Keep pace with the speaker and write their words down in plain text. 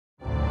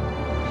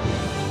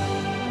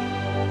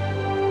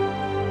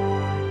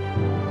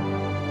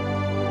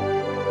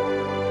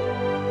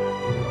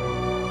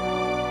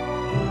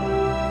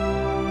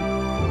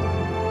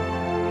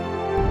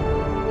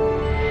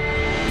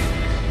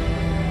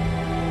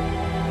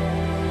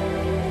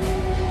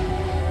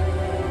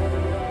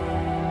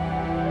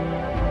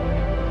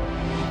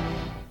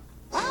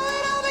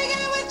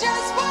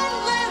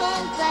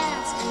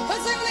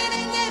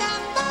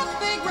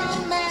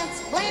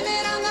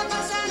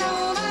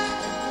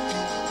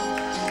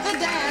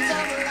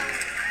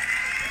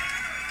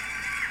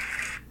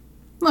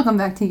Welcome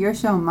back to your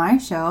show, my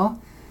show.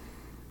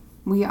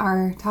 We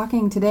are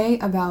talking today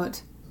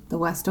about The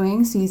West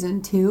Wing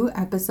Season 2,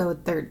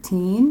 Episode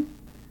 13.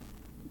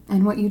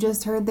 And what you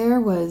just heard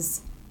there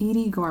was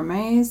Edie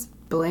Gourmet's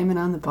Blame It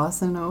on the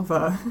Bossa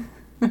Nova.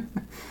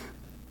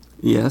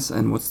 Yes,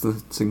 and what's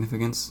the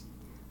significance?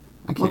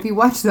 Well, if you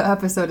watch the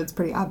episode, it's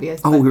pretty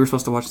obvious. Oh, we were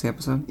supposed to watch the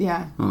episode?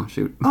 Yeah. Oh,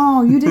 shoot.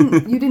 Oh, you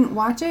didn't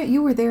watch it?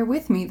 You were there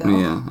with me, though.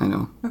 Yeah, I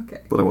know.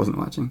 Okay. But I wasn't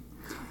watching.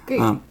 Okay.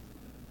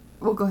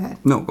 Well, go ahead.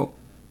 No, go.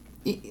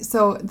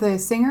 So, the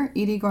singer,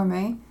 Edie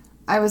Gourmet,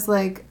 I was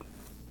like,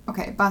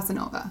 okay, Bossa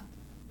Nova.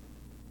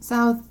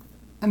 South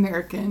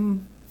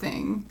American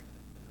thing.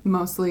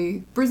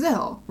 Mostly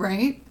Brazil,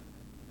 right?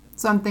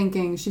 So I'm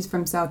thinking she's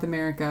from South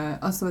America,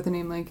 also with a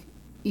name like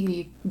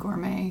Edie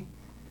Gourmet.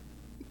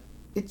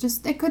 It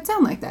could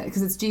sound like that,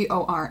 because it's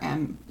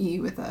G-O-R-M-E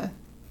with an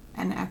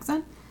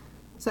accent.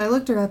 So I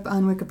looked her up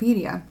on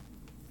Wikipedia.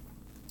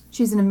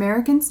 She's an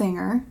American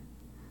singer.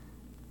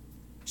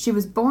 She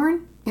was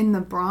born in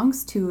the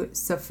Bronx to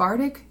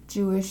Sephardic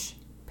Jewish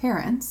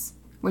parents,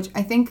 which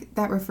I think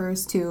that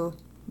refers to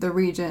the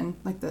region,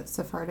 like the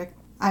Sephardic.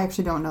 I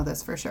actually don't know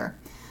this for sure.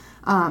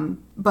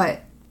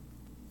 But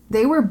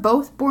they were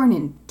both born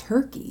in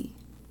Turkey.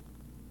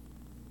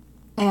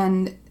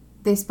 And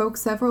they spoke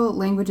several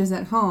languages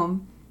at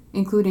home,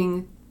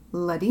 including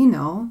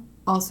Ladino,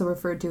 also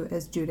referred to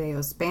as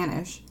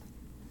Judeo-Spanish.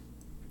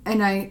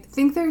 And I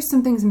think there's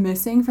some things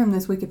missing from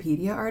this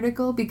Wikipedia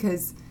article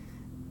because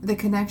the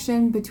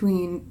connection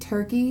between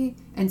Turkey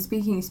and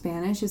speaking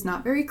Spanish is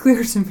not very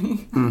clear to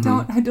me.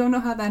 Mm-hmm. I don't know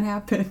how that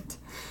happened.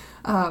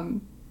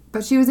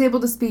 But she was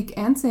able to speak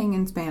and sing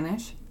in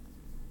Spanish.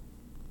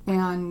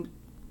 And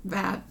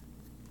that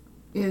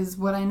is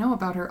what I know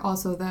about her.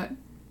 Also that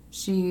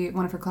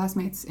one of her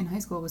classmates in high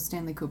school was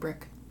Stanley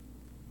Kubrick.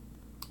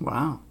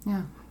 Wow.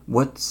 Yeah.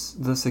 What's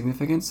the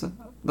significance,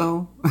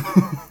 though?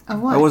 Of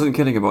what? I wasn't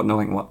kidding about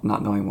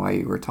not knowing why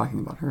you were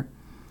talking about her.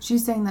 She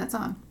sang that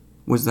song.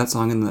 Was that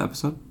song in the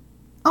episode?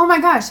 Oh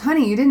my gosh,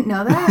 honey, you didn't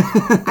know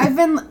that? I've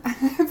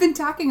been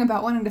talking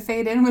about wanting to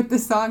fade in with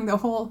this song the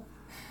whole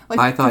 15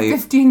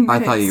 minutes. I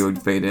thought you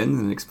would fade in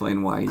and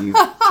explain why you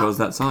chose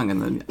that song,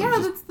 and then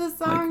that's the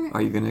song. Like,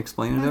 are you going to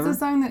explain it ever? That's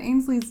the song that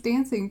Ainsley's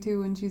dancing to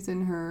when she's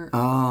in her.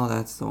 Oh,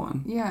 that's the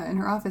one. Yeah, in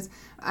her office.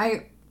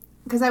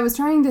 Because I was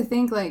trying to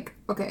think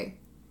okay,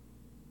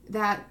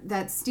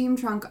 that steam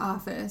trunk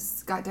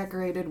office got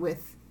decorated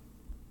with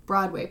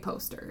Broadway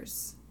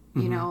posters.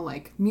 You know,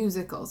 like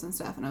musicals and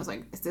stuff. And I was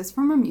like, is this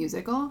from a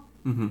musical?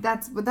 Mm-hmm.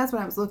 That's what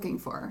I was looking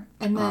for.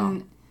 And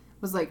then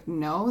was like,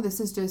 no, this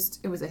is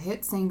it was a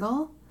hit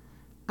single.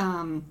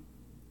 So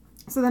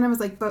then I was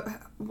like, but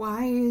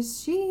why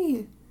is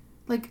she,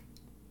 because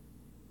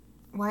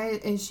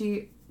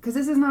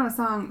this is not a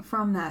song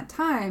from that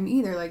time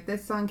either. Like,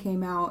 this song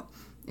came out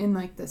in,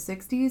 the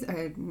 60s. I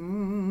had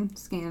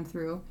scanned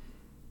through.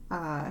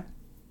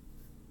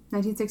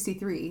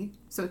 1963.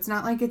 So it's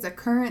not like it's a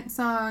current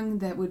song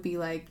that would be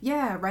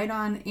right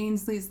on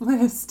Ainsley's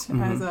list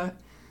as a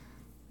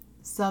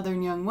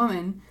Southern young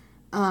woman.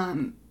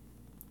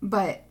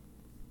 But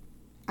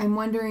I'm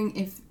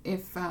wondering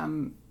if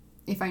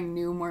I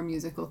knew more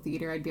musical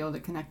theater, I'd be able to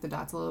connect the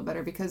dots a little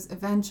better, because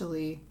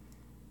eventually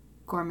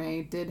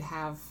Gourmet did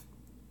have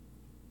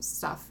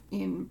stuff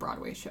in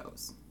Broadway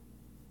shows.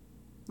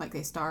 Like,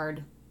 they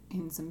starred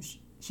in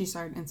she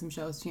starred in some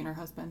shows, she and her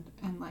husband,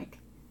 and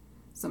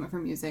some of her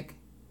music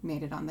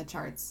made it on the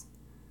charts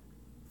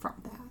from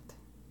that.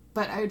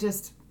 But I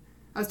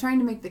was trying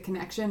to make the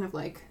connection of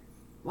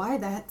why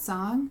that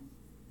song?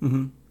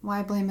 Mm-hmm.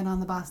 Why Blame It on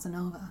the Bossa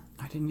Nova?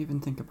 I didn't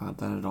even think about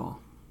that at all.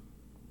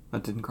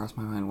 That didn't cross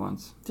my mind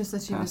once. Just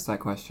that she asked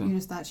that question. You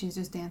just thought she was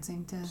just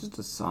dancing to... It's just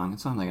a song. It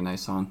sounded like a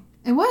nice song.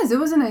 It was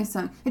a nice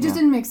song. It just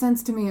didn't make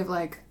sense to me of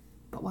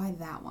but why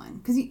that one?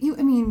 Because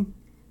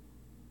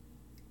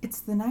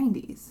it's the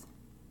 90s.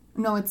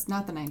 No, it's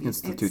not the 90s.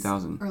 It's the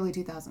 2000s. Early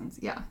 2000s,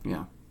 yeah.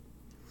 Yeah.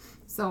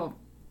 So,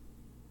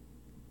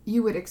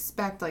 you would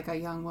expect, a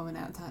young woman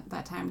at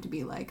that time to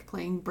be,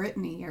 playing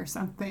Britney or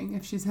something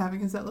if she's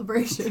having a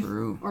celebration.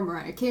 True. Or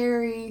Mariah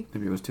Carey.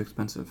 Maybe it was too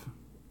expensive.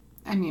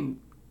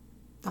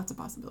 That's a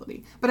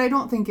possibility. But I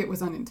don't think it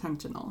was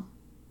unintentional.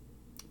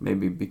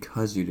 Maybe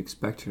because you'd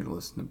expect her to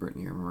listen to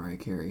Britney or Mariah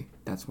Carey,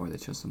 that's why they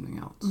chose something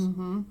else.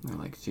 Mm-hmm. They're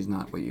like, she's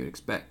not what you'd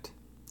expect.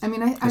 I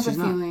have a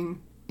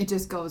feeling... It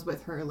just goes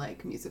with her,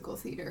 musical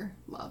theater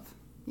love,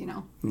 you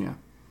know? Yeah.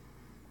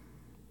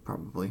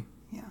 Probably.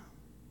 Yeah.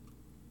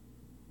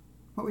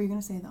 What were you going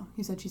to say, though?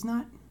 You said she's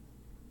not?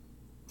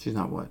 She's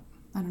not what?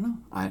 I don't know.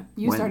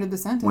 You started the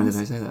sentence. When did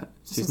I say that?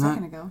 Just a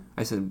second ago.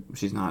 I said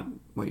she's not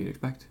what you'd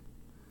expect.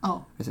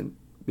 Oh. I said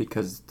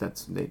because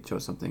they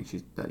chose something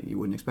that you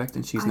wouldn't expect,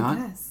 and she's not?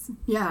 Yes.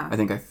 Yeah. I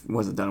think I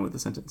wasn't done with the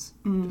sentence.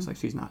 Just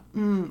she's not.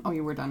 Oh,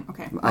 you were done.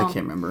 Okay. I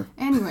can't remember.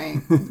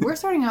 Anyway, we're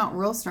starting out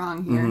real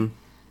strong here. Mm-hmm.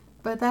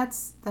 But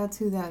that's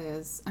who that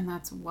is, and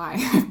that's why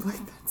I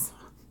played that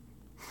song.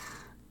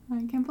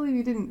 I can't believe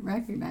you didn't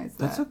recognize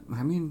that.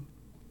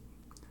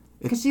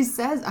 Because she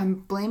says, I'm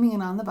blaming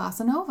it on the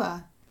Bossa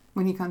Nova.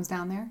 when he comes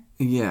down there?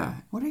 Yeah.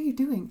 What are you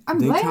doing? I'm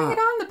laying it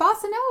on the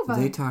bossa nova.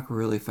 They talk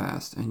really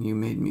fast, and you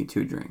made me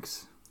 2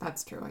 drinks.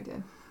 That's true, I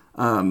did.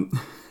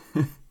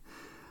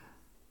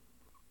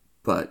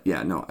 But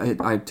yeah, no,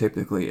 I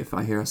typically, if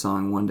I hear a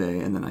song one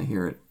day and then I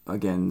hear it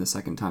again the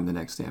second time the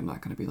next day, I'm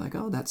not going to be like,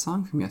 oh, that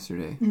song from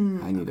yesterday.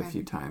 I need a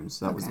few times.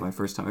 That was my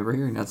first time ever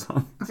hearing that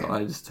song. Okay. So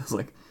I was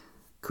like,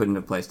 couldn't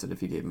have placed it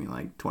if you gave me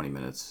like 20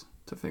 minutes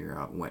to figure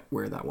out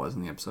where that was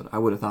in the episode. I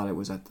would have thought it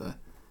was at the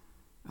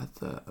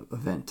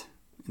event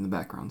in the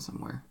background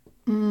somewhere.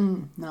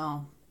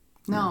 No,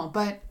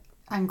 but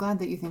I'm glad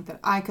that you think that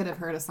I could have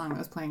heard a song that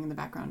was playing in the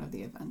background of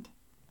the event.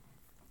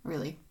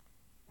 Really.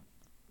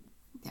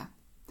 Yeah.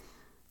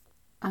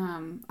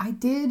 I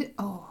did,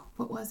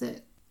 what was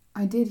it?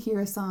 I did hear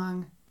a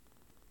song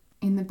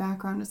in the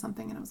background of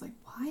something, and I was like,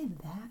 why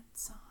that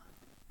song?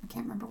 I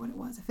can't remember what it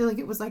was. I feel like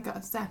it was like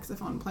a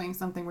saxophone playing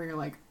something where you're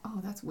like, oh,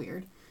 that's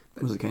weird.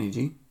 But was it Kenny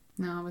G?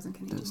 No, it wasn't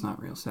Kenny G. That's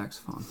not real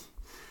saxophone.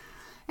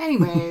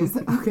 Anyways,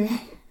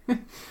 okay.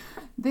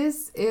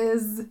 This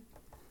is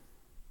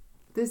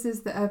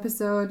the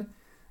episode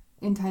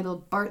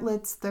entitled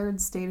Bartlet's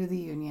Third State of the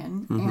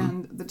Union.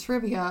 And the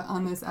trivia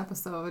on this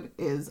episode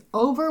is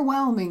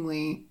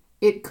overwhelmingly,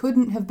 it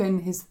couldn't have been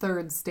his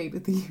third State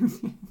of the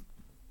Union.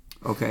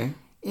 Okay.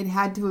 It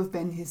had to have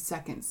been his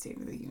second State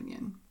of the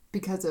Union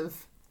because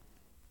of,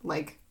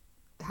 like,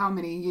 how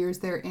many years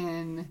they're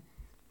in.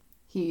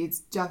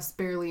 He's just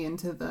barely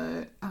into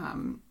the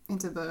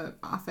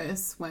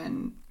office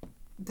when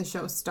the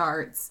show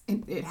starts.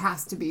 It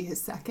has to be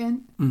his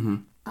second.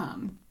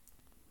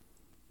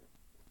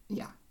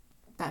 Yeah,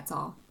 that's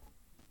all.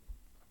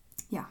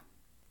 Yeah,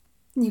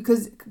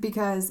 because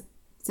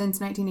since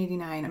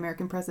 1989,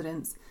 American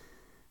presidents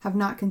have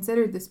not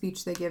considered the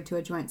speech they give to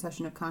a joint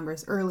session of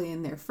Congress early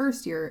in their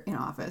first year in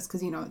office,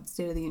 because,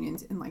 State of the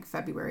Union's in, like,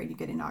 February, and you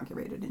get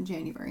inaugurated in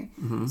January.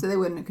 So they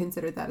wouldn't have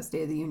considered that a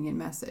State of the Union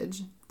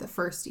message the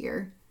first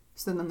year.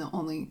 So then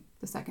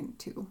the second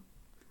 2.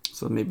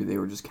 So maybe they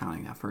were just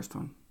counting that first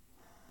one.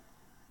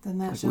 Then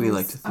that like shows we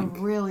like to think.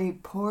 A really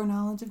poor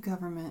knowledge of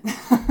government.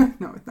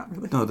 No, it's not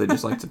really. No, they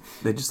just like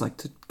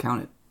to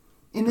count it.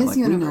 In this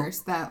universe,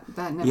 that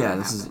never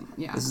happened.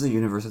 This is a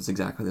universe that's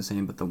exactly the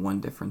same, but the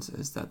one difference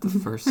is that the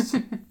first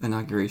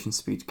inauguration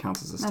speech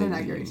counts as a State of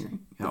the Union.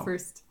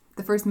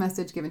 The first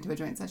message given to a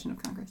joint session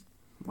of Congress.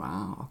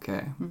 Wow.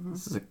 Okay.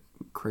 This is a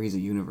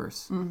crazy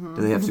universe. Do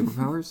they have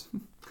superpowers?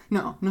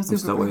 No superpowers. I'm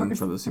still waiting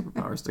for the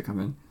superpowers to come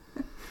in.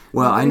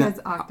 Well, I know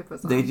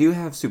they do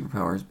have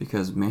superpowers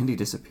because Mandy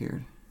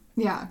disappeared.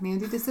 Yeah,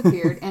 Mandy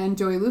disappeared, and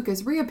Joey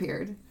Lucas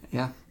reappeared.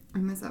 Yeah.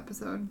 In this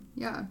episode,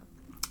 yeah.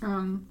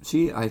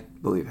 She, I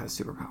believe, has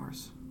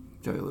superpowers.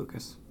 Joey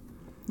Lucas.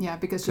 Yeah,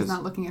 because she's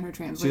not looking at her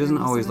translator. She doesn't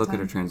always look at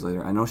her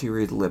translator. I know she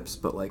reads lips,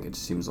 but like it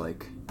seems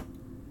like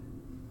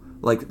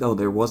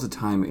there was a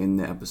time in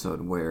the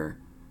episode where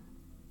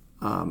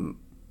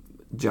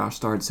Josh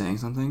started saying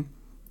something,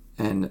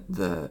 and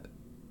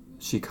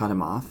she cut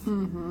him off,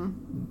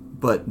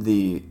 but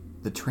the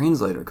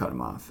translator cut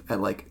him off at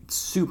like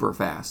super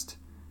fast.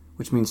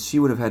 Which means she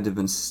would have had to have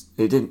been...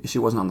 She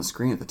wasn't on the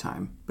screen at the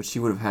time, but she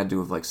would have had to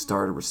have like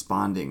started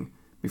responding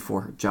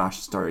before Josh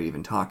started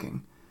even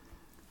talking.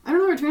 I don't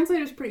know, her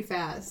translator's pretty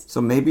fast.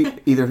 So maybe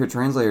either her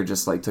translator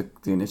just like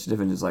took the initiative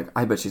and is like,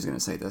 I bet she's going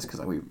to say this because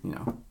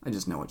I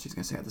just know what she's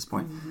going to say at this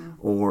point.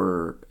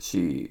 Or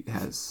she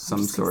has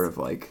some sort of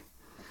like...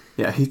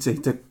 Yeah, he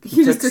just took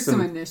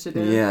some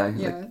initiative. Yeah.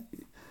 Like,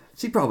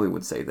 she probably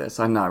would say this.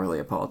 I'm not really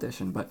a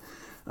politician, but...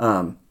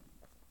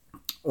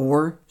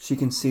 Or she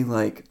can see,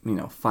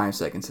 5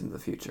 seconds into the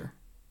future,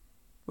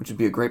 which would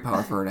be a great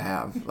power for her to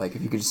have. Like,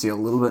 if you could just see a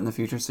little bit in the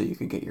future so you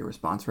could get your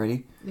response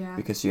ready. Yeah.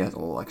 Because she has a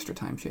little extra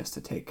time she has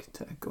to take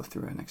to go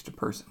through an extra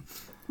person.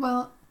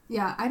 Well,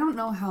 yeah, I don't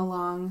know how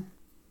long...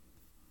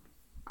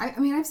 I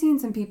mean, I've seen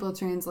some people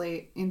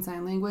translate in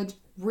sign language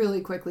really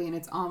quickly, and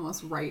it's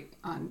almost right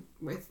on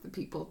with the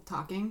people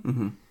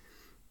talking.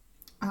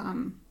 I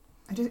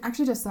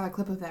actually just saw a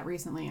clip of that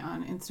recently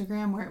on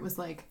Instagram where it was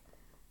like...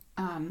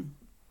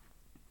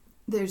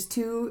 there's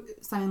 2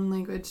 sign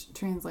language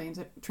translators.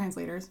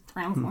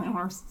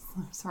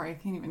 Sorry, I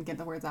can't even get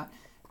the words out.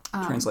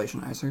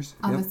 Translationizers.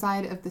 On the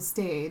side of the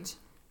stage,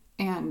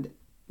 and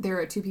there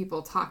are 2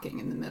 people talking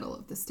in the middle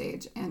of the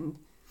stage, and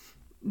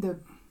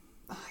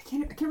I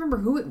can't remember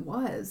who it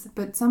was,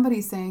 but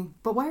somebody's saying,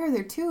 but why are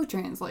there 2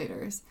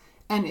 translators?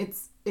 And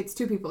it's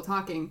 2 people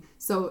talking,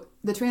 so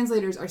the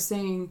translators are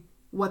saying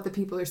what the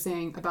people are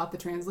saying about the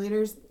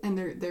translators, and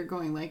they're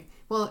going like,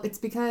 well, it's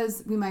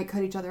because we might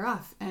cut each other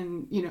off,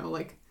 and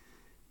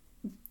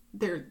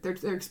they're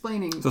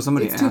explaining. So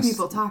somebody it's 2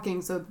 people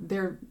talking, so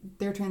they're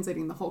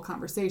translating the whole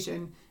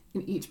conversation,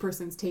 and each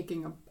person's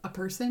taking a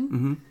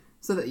person,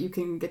 so that you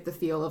can get the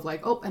feel of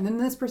like, oh, and then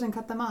this person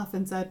cut them off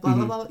and said blah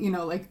blah blah,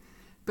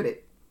 but I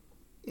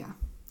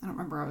don't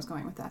remember where I was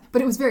going with that,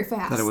 but it was very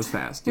fast. That it was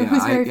fast. Yeah,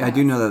 I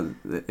do know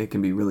that it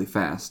can be really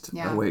fast,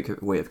 a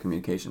way of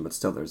communication, but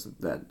still there's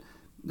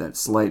that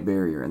slight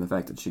barrier, and the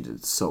fact that she did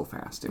it so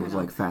fast. It was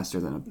like faster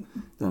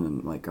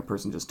than like a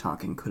person just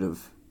talking could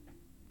have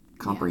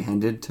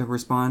comprehended to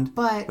respond,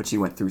 but she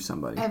went through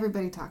somebody.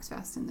 Everybody talks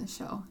fast in this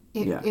show.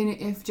 And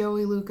if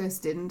Joey Lucas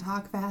didn't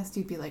talk fast,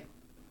 you'd be like,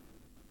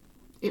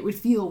 it would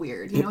feel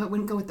weird. It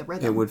wouldn't go with the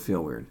rhythm. It would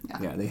feel weird.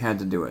 Yeah, they had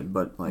to do it,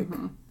 but like,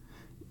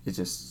 it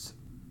just,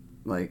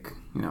 like,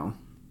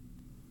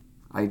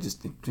 I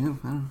just think, I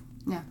don't know.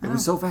 Yeah, it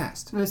was so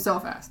fast. It was so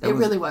fast. It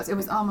really was. It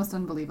was almost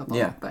unbelievable.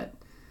 Yeah.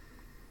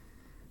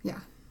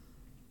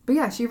 But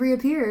yeah, she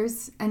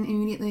reappears and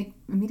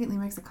immediately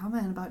makes a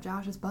comment about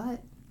Josh's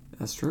butt.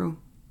 That's true.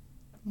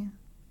 Yeah.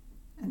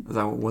 Is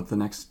that what the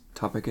next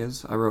topic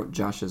is? I wrote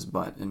Josh's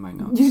butt in my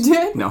notes. You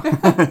did? No.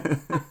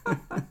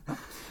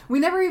 We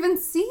never even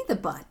see the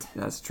butt.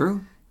 That's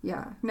true.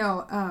 Yeah.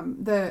 No,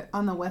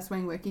 on the West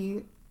Wing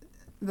wiki,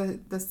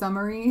 the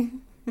summary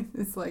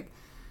is like,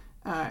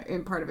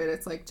 in part of it,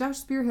 it's like, Josh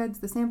spearheads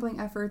the sampling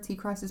efforts. He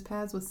crosses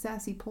paths with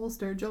sassy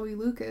pollster Joey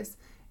Lucas,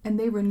 and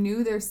they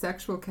renew their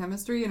sexual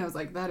chemistry. And I was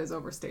like, that is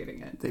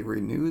overstating it. They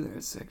renew their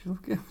sexual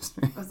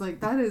chemistry. I was like,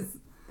 that is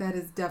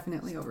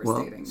definitely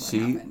overstating. Well,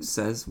 she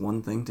says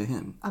one thing to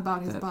him.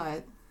 About his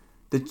butt.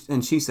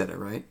 And she said it,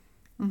 right?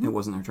 Mm-hmm. It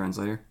wasn't her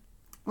translator?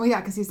 Well,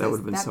 yeah, because he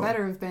says, that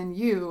better have been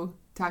you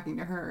talking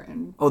to her.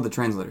 And oh, the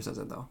translator says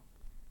it, though.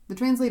 The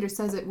translator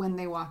says it when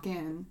they walk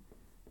in.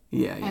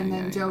 Yeah. And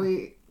then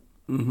Joey...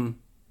 Mm-hmm.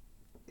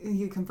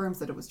 He confirms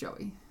that it was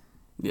Joey.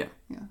 Yeah.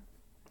 Yeah.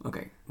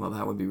 Okay. Well,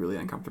 that would be really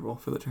uncomfortable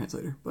for the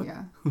translator. But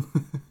yeah.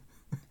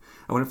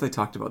 I wonder if they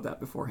talked about that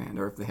beforehand,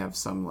 or if they have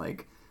some,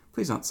 like,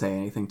 please don't say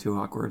anything too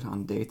awkward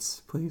on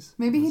dates, please.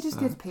 Maybe he just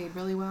gets paid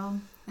really well,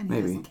 and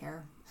he doesn't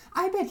care.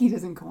 I bet he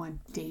doesn't go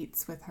on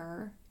dates with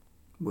her.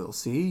 We'll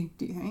see.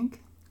 Do you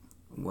think?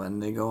 When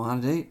they go on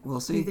a date, we'll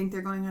see. Do you think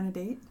they're going on a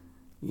date?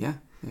 Yeah,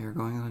 they are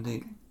going on a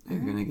date. Okay. They're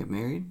going to get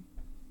married?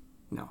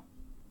 No.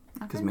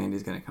 Because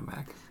Mandy's going to come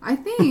back. I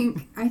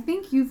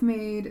think you've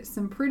made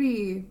some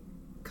pretty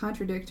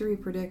contradictory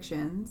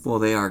predictions. Well,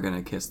 they are going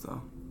to kiss,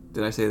 though.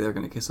 Did I say they're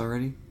going to kiss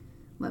already?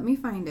 Let me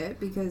find it,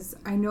 because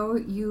I know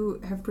you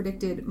have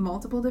predicted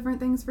multiple different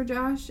things for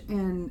Josh,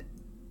 and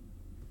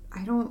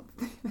I don't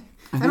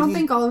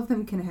think all of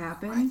them can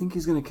happen. I think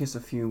he's going to kiss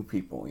a few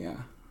people, yeah.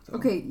 So.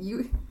 Okay,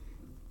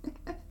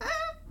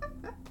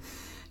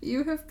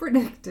 you have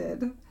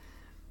predicted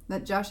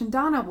that Josh and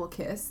Donna will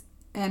kiss.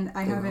 And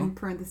I have in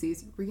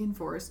parentheses,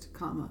 reinforced,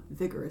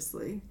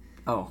 vigorously.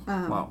 Oh,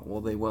 wow. Well,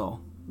 they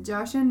will.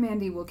 Josh and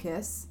Mandy will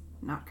kiss.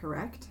 Not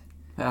correct.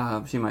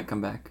 She might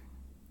come back.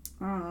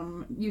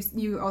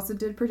 You also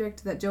did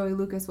predict that Joey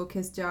Lucas will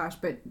kiss Josh,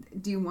 but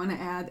do you want to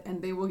add, and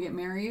they will get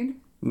married?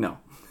 No.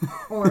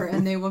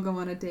 And they will go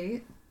on a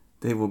date?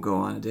 They will go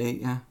on a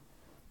date, yeah.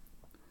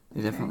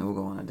 They definitely will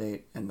go on a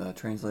date. And the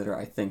translator,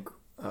 I think,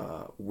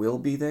 will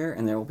be there,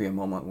 and there will be a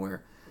moment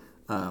where...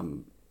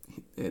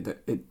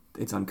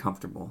 it's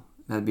uncomfortable.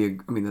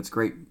 That's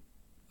great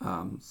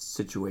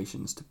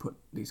situations to put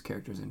these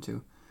characters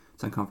into.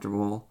 It's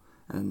uncomfortable,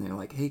 and then they're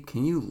like, hey,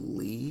 can you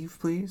leave,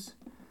 please?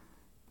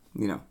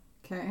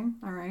 Okay,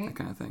 all right. That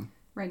kind of thing.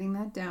 Writing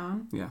that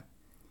down. Yeah.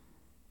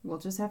 We'll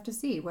just have to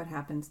see what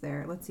happens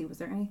there. Let's see, was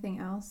there anything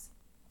else?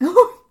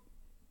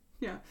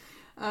 Yeah.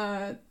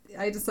 I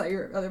just saw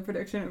your other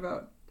prediction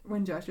about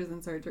when Josh was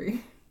in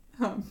surgery.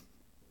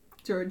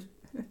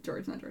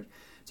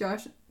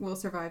 Josh will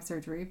survive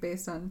surgery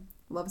based on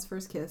Love's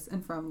First Kiss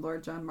and from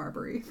Lord John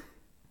Marbury.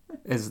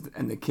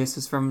 And the kiss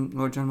is from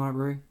Lord John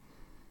Marbury?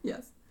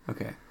 Yes.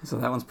 Okay, so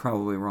that one's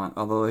probably wrong.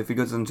 Although if he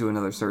goes into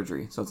another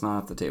surgery, so it's not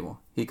off the table,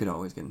 he could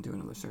always get into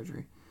another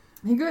surgery.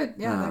 He could,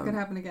 yeah, that could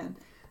happen again.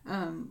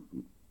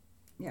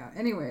 Yeah,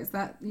 anyways,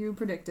 that you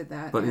predicted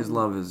that. But his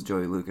love is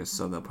Joey Lucas,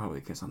 so they'll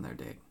probably kiss on their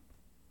date.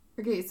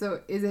 Okay,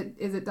 so is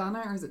it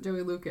Donna or is it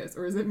Joey Lucas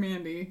or is it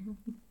Mandy?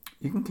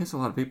 You can kiss a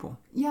lot of people.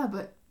 Yeah,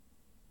 but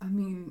I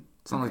mean,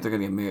 it's not like they're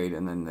gonna get married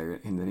and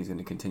then he's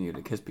gonna continue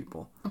to kiss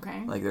people.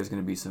 Okay. Like there's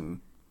gonna be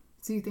some.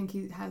 So you think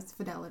he has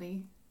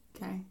fidelity?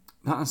 Okay.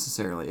 Not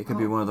necessarily. It could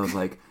be one of those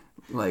like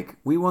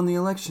we won the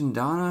election,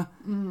 Donna.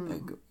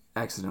 Like,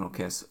 accidental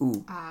kiss.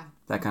 Ooh.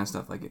 That kind of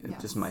stuff. Like it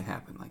just might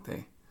happen. Like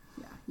they.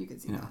 Yeah, you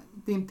could see that.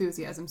 The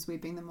enthusiasm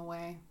sweeping them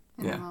away.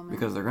 In the moment.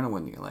 Because they're gonna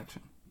win the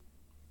election.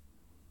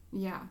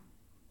 Yeah.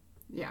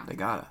 Yeah. They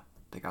gotta.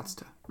 They gots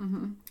to.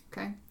 Mm-hmm.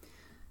 Okay.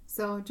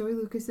 So Joey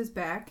Lucas is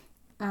back.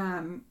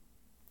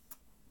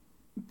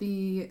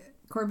 The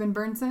Corbin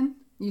Burnson,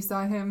 you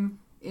saw him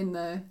in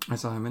the... I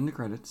saw him in the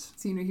credits.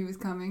 So you knew he was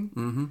coming?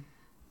 Mm-hmm.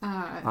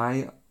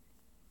 I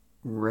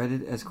read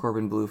it as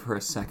Corbin Blue for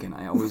a second.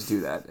 I always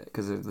do that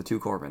because of the two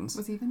Corbins.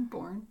 Was he even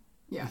born?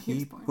 Yeah, he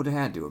was born. Would have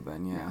had to have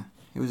been, yeah.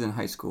 He was in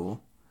high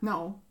school.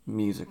 No.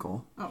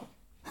 Musical. Oh.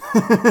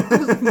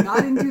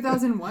 Not in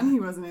 2001 he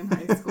wasn't in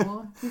high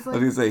school. He's like, I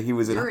was going to say he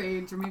was your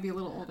age or maybe a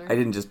little older. I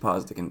didn't just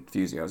pause to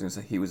confuse you. I was going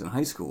to say he was in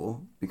high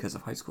school because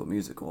of High School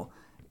Musical.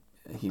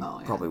 He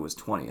probably was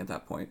 20 at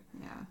that point.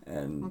 Yeah.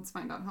 And let's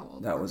find out how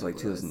old that was like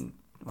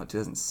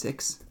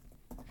 2006?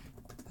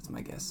 That's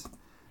my guess.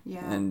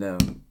 Yeah.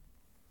 And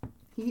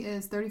he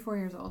is 34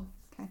 years old.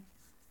 Okay.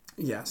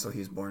 Yeah, so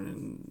he's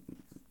born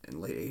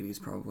in late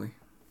 80s probably.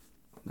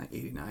 Not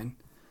 89.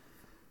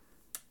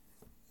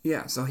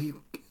 Yeah, so he,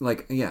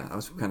 like, yeah, I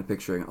was kind of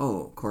picturing,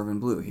 oh, Corbin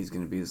Bleu, he's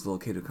going to be this little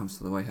kid who comes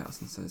to the White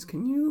House and says,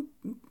 can you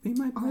be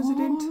my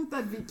president? Oh,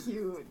 that'd be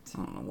cute. I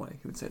don't know why he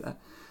would say that.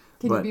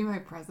 Can you be my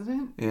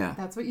president? Yeah.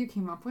 That's what you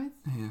came up with?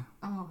 Yeah.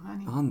 Oh,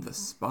 honey. On the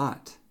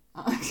spot.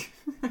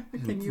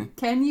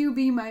 Can you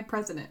be my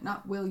president?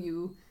 Not will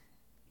you,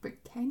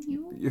 but can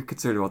you? You're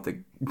concerned about the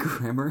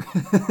grammar?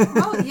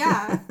 Well,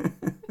 yeah.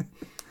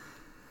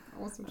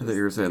 Also, I thought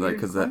you were saying that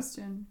because that...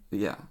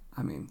 Yeah,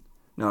 I mean...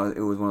 No, it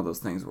was one of those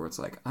things where it's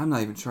like, I'm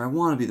not even sure I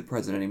want to be the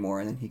president anymore.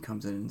 And then he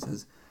comes in and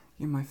says,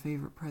 you're my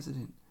favorite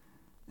president.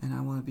 And I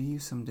want to be you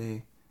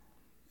someday.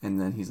 And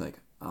then he's like,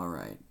 all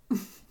right,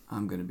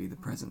 I'm going to be the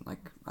president.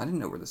 Like, I didn't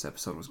know where this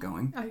episode was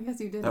going. I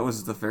guess you did. That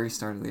was the very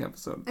start of the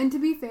episode. And to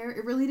be fair,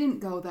 it really didn't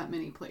go that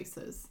many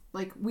places.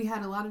 Like, we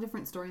had a lot of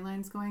different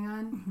storylines going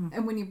on. Mm-hmm.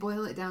 And when you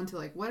boil it down to,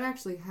 like, what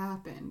actually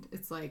happened,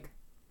 it's like,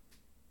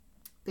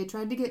 they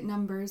tried to get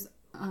numbers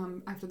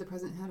after the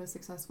president had a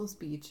successful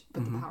speech,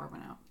 but the power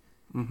went out.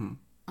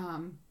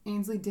 Mm-hmm.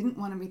 Ainsley didn't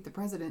want to meet the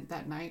president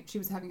that night. She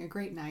was having a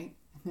great night,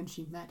 and then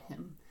she met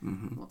him.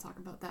 Mm-hmm. We'll talk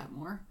about that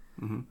more,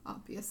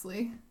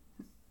 obviously.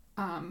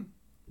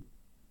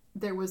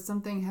 There was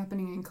something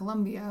happening in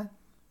Colombia,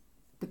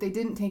 but they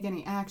didn't take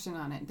any action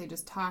on it. They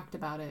just talked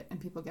about it,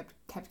 and people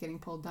kept getting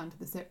pulled down to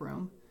the sit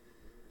room.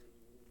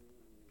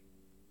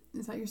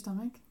 Is that your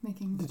stomach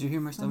making? Did you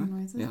hear my stomach?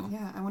 Noises?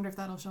 Yeah. I wonder if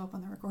that'll show up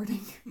on the recording.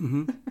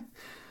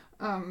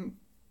 Mm-hmm.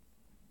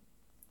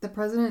 The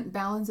president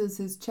balances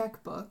his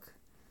checkbook.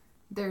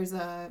 There's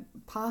a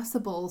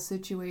possible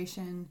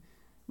situation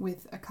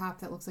with a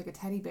cop that looks like a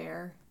teddy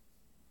bear,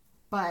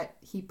 but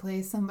he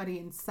plays somebody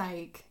in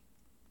Psych.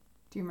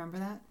 Do you remember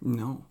that?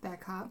 No.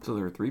 That cop? So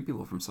there were 3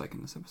 people from Psych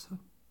in this episode.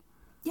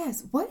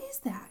 Yes. What is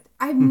that?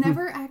 I've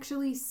never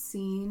actually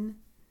seen,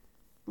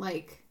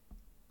 like,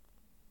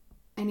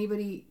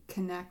 anybody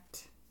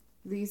connect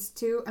these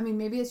two. I mean,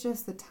 maybe it's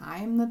just the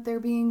time that they're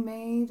being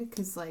made,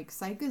 because, like,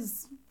 Psych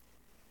is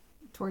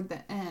toward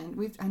the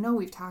end. I know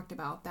we've talked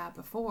about that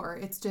before.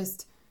 It's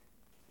just,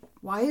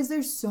 why is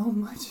there so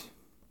much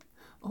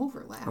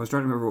overlap? I was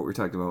trying to remember what we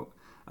talked about.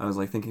 I was,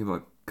 like, thinking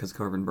about, because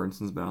Corbin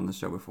Burnson's been on the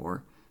show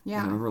before. Yeah.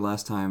 And I remember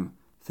last time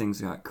things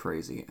got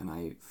crazy, and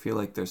I feel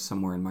like there's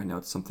somewhere in my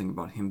notes something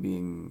about him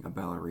being a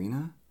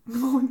ballerina.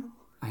 Oh,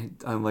 no.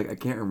 I'm like, I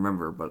can't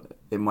remember, but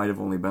it might have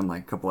only been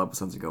like a couple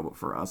episodes ago, but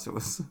for us it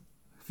was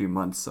a few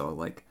months, so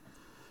like,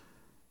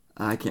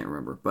 I can't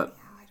remember, but...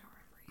 Yeah, I don't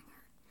remember either.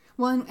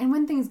 Well, and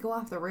when things go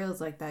off the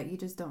rails like that, you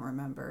just don't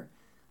remember.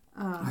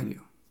 I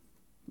do.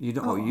 You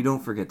don't. You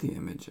don't forget the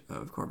image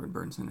of Corbin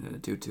Burnson in a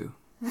tutu.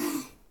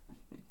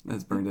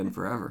 That's burned in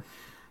forever.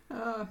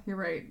 Oh, you're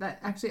right. That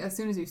actually, as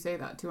soon as you say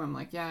that too, I'm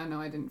like, yeah,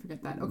 no, I didn't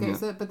forget that. Okay,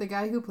 yeah. But the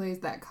guy who plays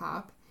that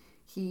cop,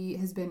 he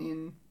has been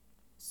in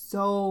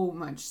so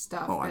much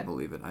stuff. Oh, I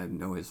believe it. I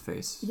know his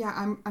face. Yeah,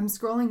 I'm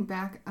scrolling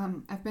back.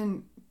 I've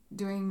been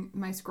doing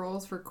my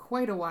scrolls for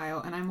quite a while,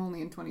 and I'm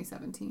only in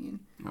 2017.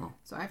 Oh.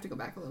 So I have to go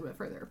back a little bit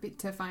further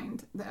to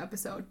find the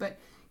episode. But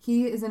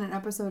he is in an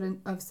episode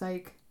of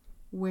Psych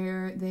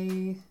where it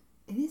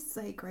is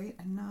Psych, right?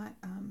 And not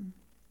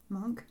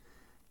Monk.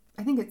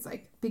 I think it's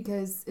Psych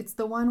because it's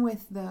the one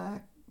with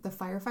the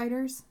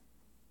firefighters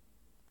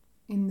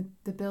in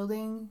the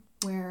building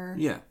where...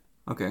 Yeah,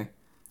 okay.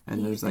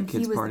 And there's that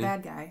kid's party. He was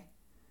the bad guy.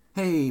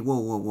 Hey,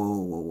 whoa.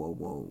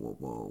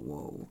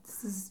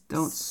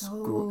 Don't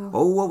screw...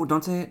 Oh, whoa,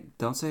 don't say it.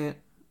 Don't say it.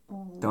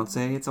 Oh. Don't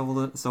say it's so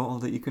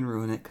old that you can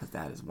ruin it, because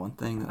that is one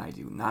thing that I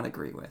do not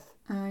agree with.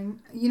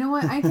 You know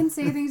what? I can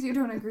say things you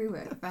don't agree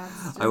with.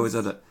 That's just... I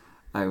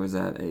was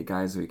at a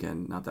guys'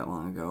 weekend not that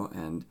long ago,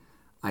 and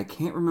I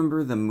can't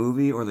remember the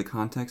movie or the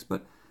context,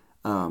 but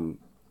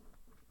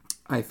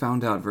I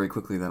found out very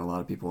quickly that a lot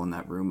of people in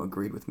that room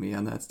agreed with me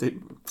on that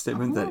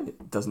statement that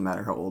it doesn't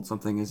matter how old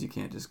something is, you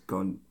can't just go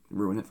and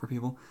ruin it for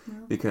people.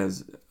 No.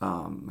 Because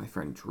my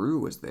friend Drew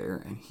was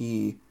there, and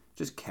he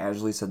just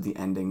casually said the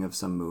ending of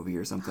some movie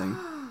or something,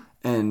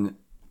 and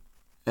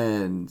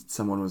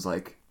someone was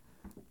like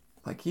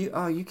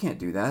you can't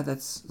do that.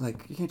 That's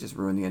like, you can't just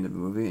ruin the end of a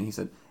movie. And he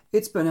said,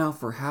 it's been out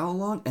for how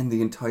long? And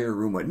the entire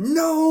room went,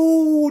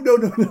 no,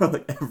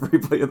 like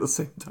everybody at the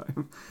same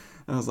time.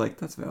 And I was like,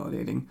 that's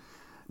validating.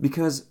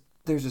 Because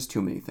there's just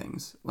too many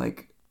things.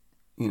 Like,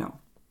 you know.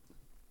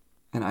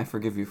 And I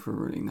forgive you for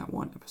ruining that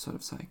one episode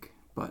of Psych.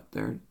 But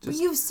they're just...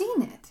 But you've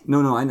seen it.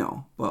 No, I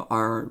know. But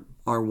our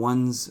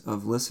ones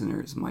of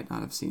listeners might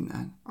not have seen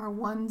that. Our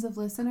ones of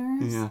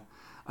listeners? Yeah.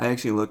 I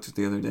actually looked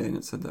the other day and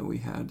it said that we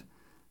had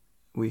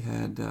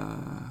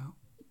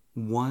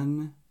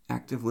one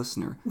active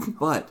listener.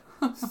 But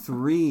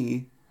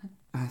 3...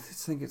 I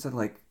think it said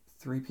like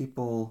 3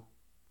 people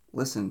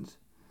listened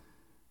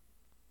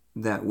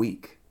that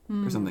week.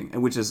 Or something,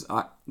 which is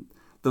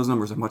those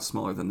numbers are much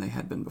smaller than they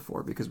had been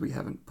before because we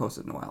haven't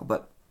posted in a while.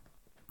 But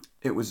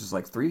it was just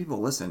like 3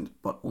 people listened,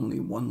 but only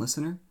 1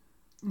 listener.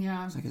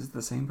 Yeah, it's like, is it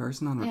the same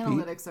person on repeat?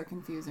 Analytics are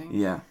confusing.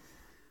 Yeah.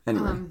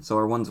 Anyway, so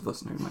our ones of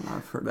listeners might not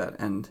have heard that,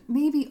 and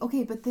maybe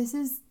okay, but this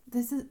is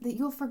that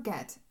you'll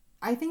forget.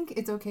 I think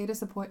it's okay to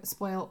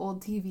spoil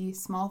old TV,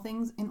 small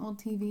things in old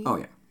TV. Oh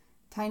yeah.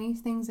 tiny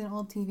things in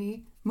old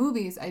TV.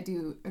 Movies, I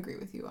do agree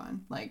with you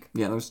on. Like,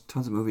 yeah, there's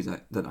tons of movies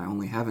that I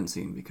only haven't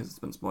seen because it's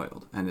been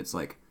spoiled, and it's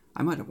like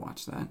I might have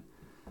watched that.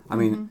 I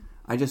mean,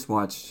 I just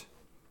watched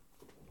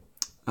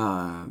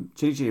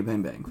Chitty Chitty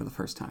Bang Bang for the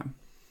first time.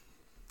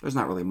 There's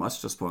not really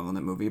much to spoil in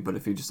that movie, but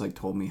if you just like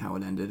told me how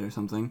it ended or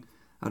something,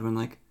 I'd have been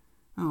like,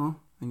 oh,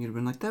 and you'd have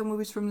been like, that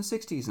movie's from the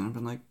 60s, and I'd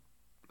been like,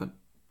 but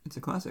it's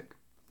a classic.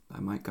 I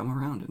might come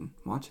around and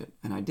watch it.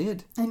 And I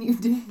did. And you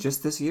did.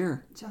 Just this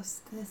year.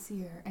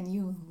 And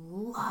you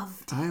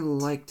loved it. I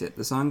liked it.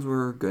 The songs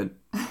were good.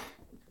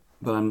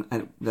 But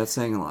that's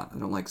saying a lot. I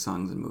don't like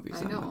songs in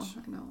movies that much.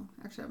 I know.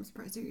 Actually, I'm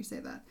surprised to hear you say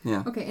that.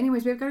 Yeah. Okay,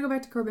 anyways, we've got to go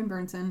back to Corbin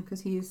Burnson because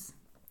he's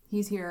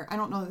here. I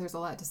don't know that there's a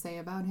lot to say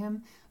about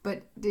him.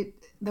 But the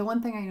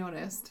one thing I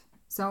noticed,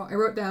 so I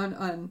wrote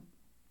down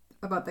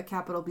about the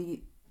Capitol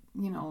beat,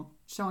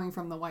 showing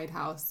from the White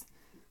House.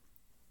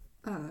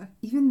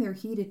 Even their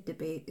heated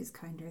debate is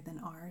kinder than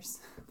ours.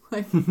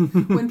 Like,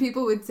 when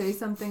people would say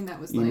something that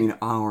was you mean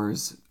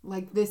ours?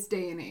 Like this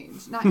day and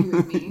age. Not you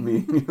and me.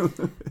 Me and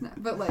you. No,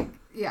 but like,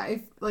 yeah,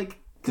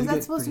 because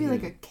that's supposed to be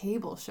like a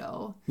cable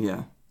show.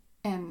 Yeah.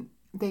 And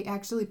they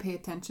actually pay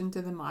attention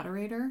to the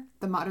moderator.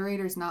 The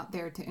moderator's not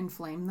there to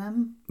inflame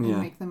them and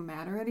make them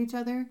madder at each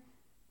other.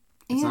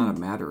 It's not a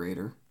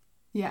moderator.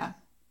 Yeah,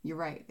 you're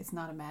right. It's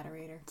not a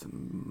moderator. It's a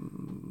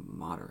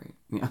moderate.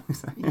 Yeah,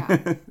 exactly.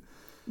 Yeah.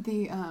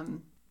 The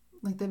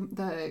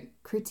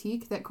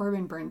critique that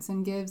Corbin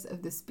Burnson gives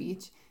of the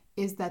speech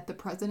is that the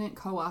president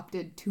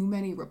co-opted too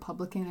many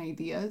Republican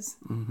ideas.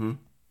 Mm-hmm.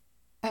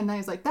 And I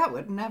was like, that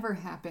would never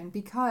happen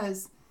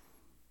because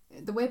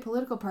the way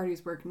political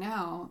parties work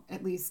now,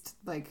 at least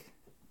like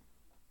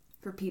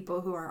for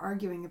people who are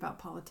arguing about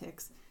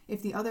politics,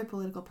 if the other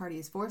political party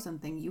is for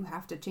something, you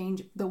have to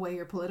change the way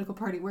your political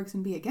party works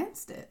and be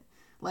against it.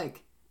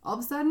 Like, all of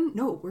a sudden,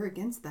 no, we're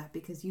against that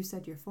because you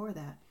said you're for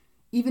that.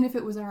 Even if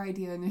it was our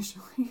idea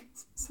initially.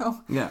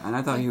 So yeah, and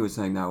I thought he was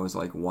saying that was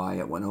like why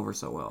it went over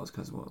so well. Is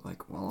because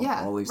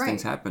all these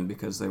things happened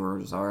because they were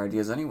just our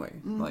ideas anyway.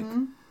 Mm-hmm. Like,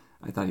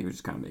 I thought he was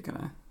just kind of making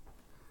a.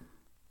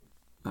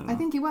 I don't know. I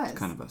think he was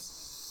kind of a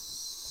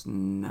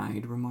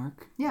snide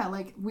remark. Yeah,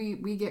 like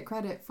we get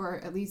credit for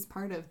at least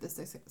part of the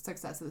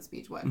success of the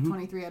speech. What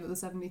 23 out of the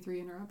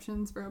 73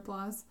 interruptions for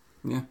applause.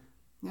 Yeah.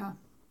 Yeah.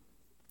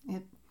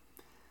 It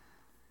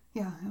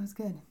was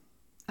good.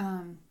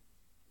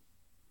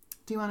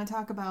 Do you want to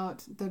talk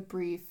about the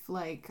brief,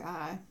 we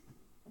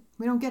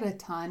don't get a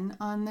ton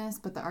on this,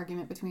 but the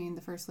argument between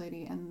the First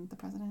Lady and the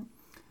President?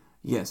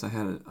 Yes, I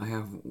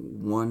have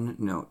one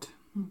note.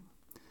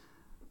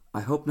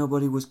 I hope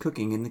nobody was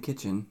cooking in the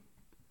kitchen.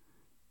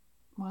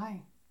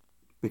 Why?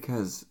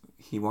 Because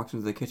he walked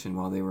into the kitchen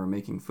while they were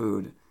making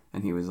food,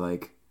 and he was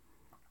like,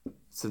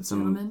 said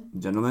some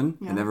gentlemen,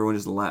 yeah. And everyone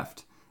just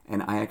left.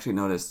 And I actually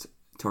noticed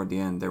toward the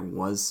end there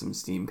was some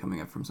steam coming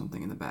up from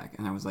something in the back,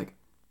 and I was like,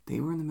 they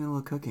were in the middle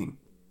of cooking,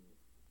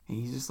 and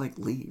he's just like,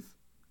 leave.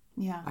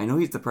 Yeah. I know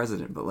he's the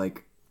president, but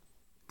like...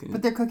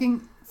 But they're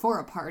cooking for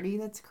a party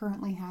that's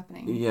currently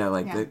happening.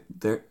 Yeah,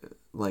 they're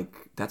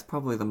like, that's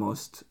probably the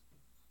most...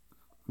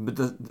 But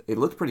it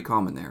looked pretty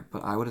calm in there,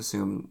 but I would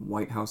assume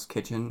White House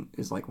kitchen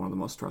is like one of the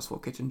most stressful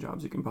kitchen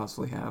jobs you can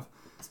possibly have.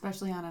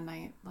 Especially on a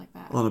night like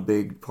that. On a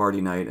big party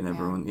night and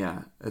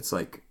everyone, it's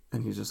like...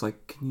 And he's just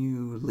like, can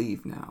you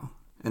leave now?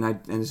 And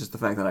it's just the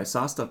fact that I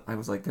saw stuff, I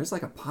was like, there's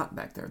like a pot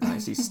back there that I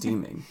see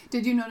steaming.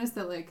 Did you notice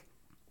that like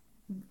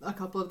a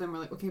couple of them were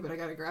like, okay, but I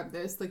gotta grab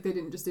this? Like they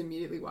didn't just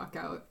immediately walk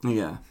out.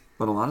 Yeah,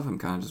 but a lot of them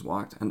kind of just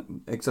walked.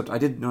 And except I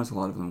did notice a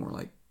lot of them were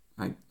like,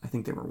 I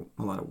think there were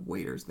a lot of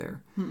waiters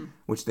there,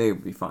 which they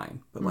would be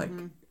fine. But like,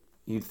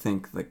 you'd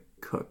think the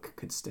cook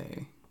could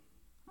stay.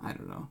 I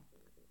don't know.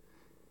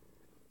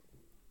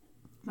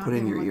 Not put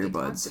in your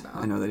earbuds.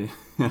 I know they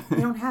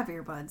don't have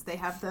earbuds. They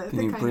have the.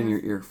 Can you put in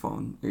your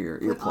earphone or your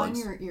earplugs? Put on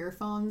your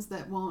earphones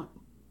that won't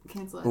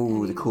cancel out.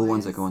 Oh, the cool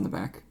ones that go in the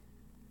back.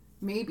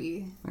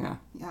 Maybe. Yeah.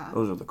 Yeah.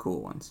 Those are the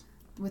cool ones.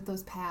 With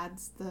those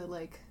pads,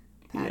 pads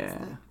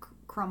that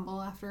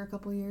crumble after a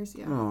couple years.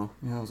 Yeah. Oh,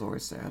 yeah, that was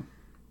always sad.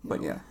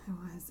 But yeah.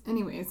 It was.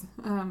 Anyways,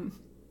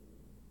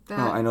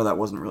 I know that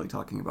wasn't really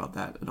talking about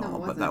that at all,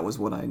 but that was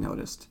what I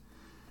noticed.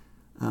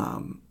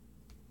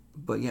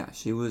 But yeah,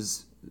 she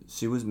was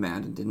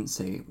mad and didn't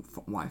say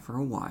why for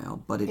a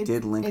while, but it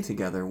did link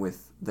together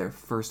with their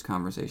first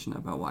conversation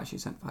about why she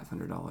sent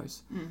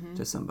 $500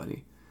 to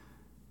somebody.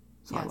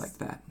 So yes. I liked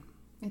that.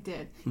 It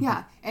did.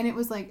 Yeah, and it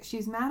was like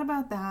she's mad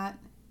about that.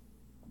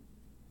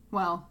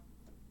 Well,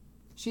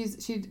 she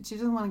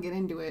doesn't want to get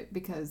into it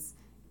because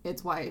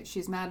it's why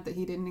she's mad that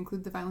he didn't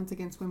include the Violence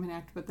Against Women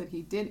Act, but that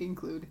he did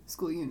include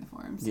school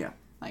uniforms. Yeah.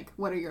 Like,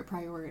 what are your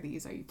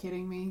priorities? Are you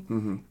kidding me?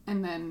 Mm-hmm.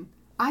 And then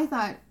I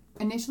thought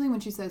initially when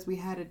she says we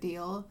had a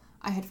deal,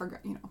 I had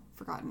forgotten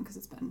because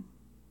it's been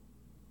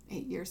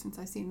 8 years since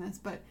I've seen this,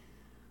 but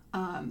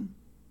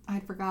I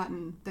had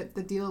forgotten that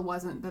the deal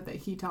wasn't that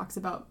he talks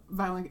about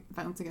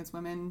violence against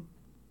women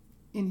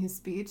in his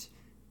speech.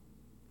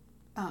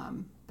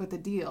 But the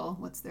deal,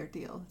 what's their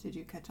deal? Did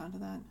you catch on to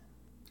that?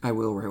 I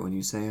will right when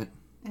you say it.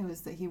 It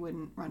was that he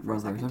wouldn't run for a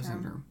second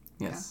term.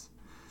 Yes.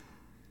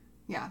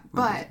 Yeah.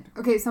 But,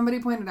 okay, somebody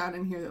pointed out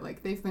in here that,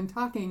 like, they've been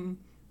talking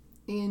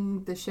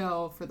in the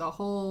show for the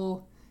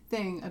whole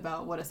thing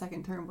about what a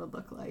second term would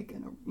look like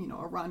and,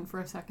 a run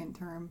for a second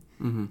term.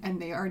 Mm-hmm.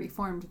 And they already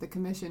formed the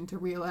commission to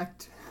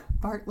reelect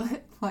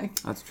Bartlet.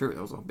 Like, that's true.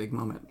 That was a big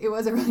moment. It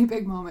was a really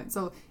big moment.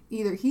 So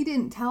either he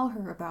didn't tell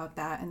her about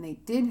that and they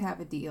did have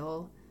a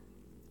deal,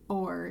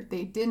 or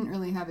they didn't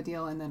really have a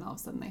deal and then all of a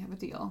sudden they have a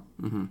deal.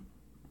 Mm-hmm.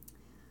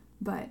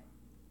 But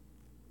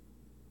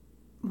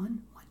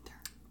one term.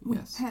 We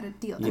Yes. had a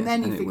deal. Yes. And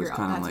then you it figure was out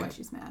kinda that's like, why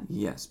she's mad.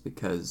 Yes,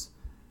 because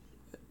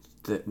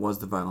that was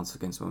the Violence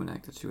Against Women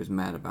Act that she was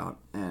mad about.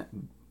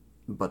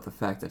 But the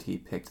fact that he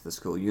picked the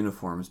school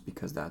uniforms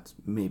because that's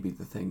maybe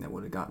the thing that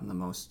would have gotten the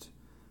most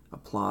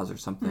applause or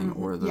something,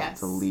 or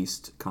the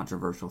least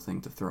controversial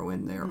thing to throw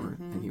in there.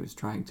 And he was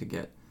trying to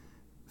get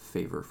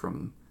favor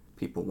from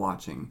people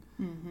watching.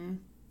 Mm-hmm.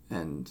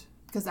 And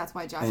because that's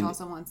why Josh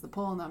also wants the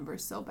poll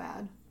numbers so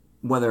bad.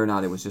 Whether or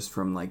not it was just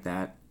from like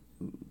that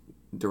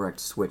direct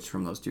switch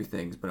from those two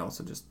things, but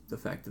also just the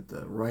fact that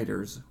the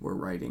writers were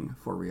writing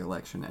for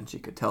re-election, and she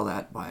could tell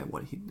that by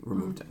what he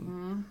removed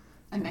and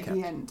that kept.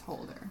 he hadn't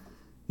told her.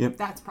 Yep.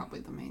 That's probably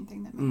the main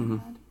thing that made me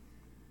mad.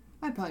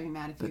 I'd probably be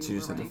mad if you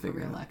were running for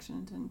re-election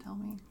and didn't tell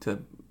me.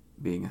 To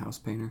being a house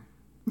painter?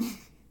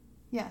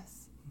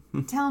 Yes.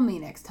 Tell me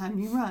next time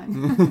you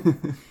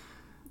run.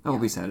 I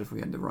would be sad if we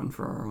had to run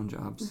for our own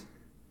jobs.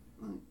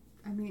 Well,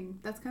 I mean,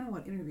 that's kind of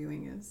what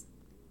interviewing is.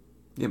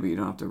 Yeah, but you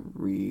don't have to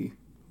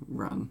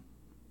rerun.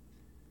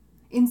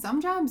 In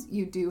some jobs,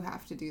 you do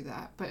have to do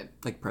that, but...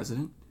 Like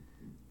president?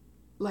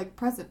 Like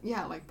president.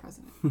 Yeah, like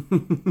president.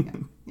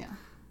 Yeah.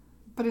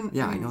 But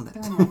I know that.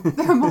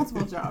 There are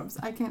multiple jobs.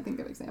 I can't think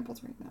of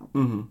examples right now.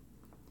 Mm-hmm.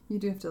 You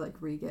do have to, like,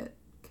 re-get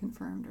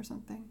confirmed or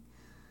something.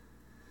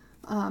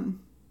 But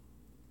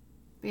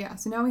yeah,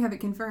 so now we have it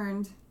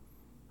confirmed.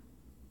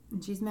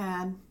 And she's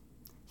mad.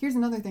 Here's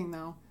another thing,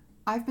 though.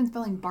 I've been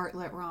spelling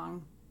Bartlet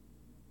wrong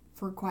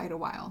for quite a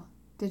while.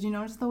 Did you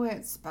notice the way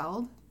it's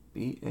spelled?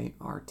 Bartlett.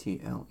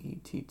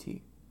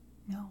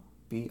 No.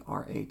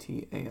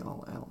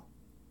 Bratall.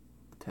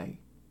 Tay.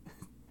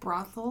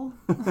 Brothel?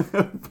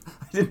 I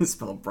didn't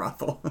spell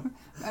brothel.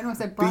 I know I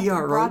said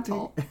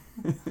brothel.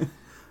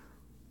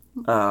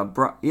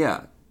 Brothel.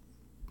 Yeah.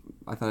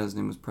 I thought his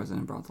name was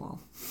President Bartlet.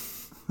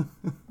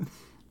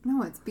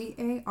 No, it's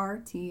Bartlet.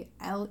 Bartlet?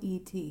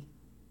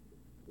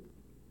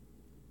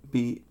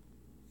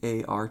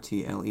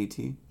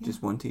 Yeah,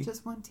 just one T?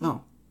 Just one T.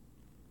 Oh.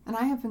 And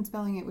I have been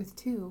spelling it with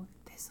two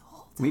this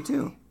whole time. Me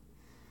too.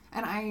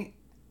 And I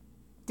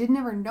did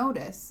never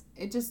notice.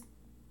 It just...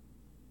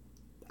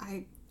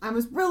 I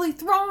was really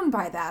thrown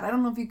by that. I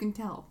don't know if you can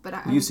tell, but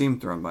You seem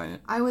thrown by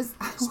it. I was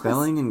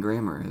Spelling and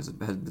grammar has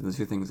been the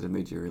two things that have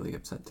made you really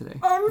upset today.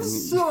 I'm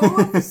so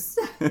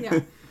upset. Yeah.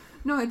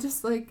 No, it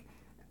just like...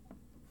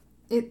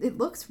 It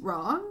looks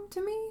wrong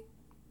to me,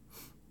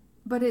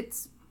 but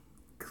it's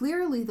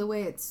clearly the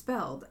way it's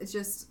spelled. It's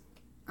just,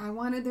 I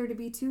wanted there to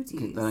be two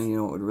T's. Okay, then you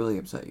know what would really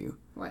upset you?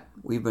 What?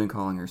 We've been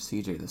calling her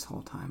CJ this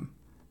whole time,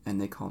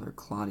 and they called her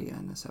Claudia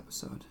in this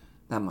episode.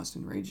 That must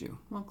enrage you.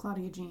 Well,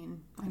 Claudia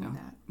Jean. I know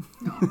that.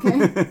 No,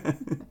 okay.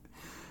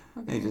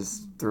 They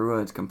just threw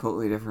a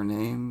completely different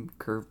name,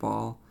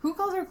 curveball. Who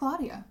calls her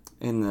Claudia?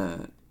 In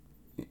the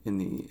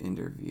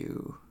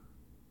interview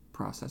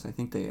process, I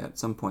think they at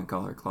some point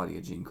call her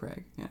Claudia Jean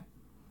Craig. Yeah.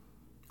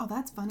 Oh,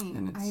 that's funny.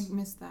 I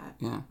missed that.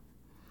 Yeah.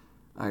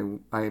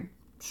 I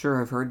sure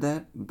have heard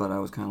that, but I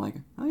was kind of like,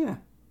 oh yeah,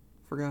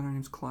 forgot her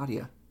name's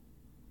Claudia.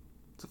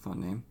 It's a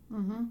fun name.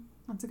 Mm-hmm.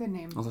 That's a good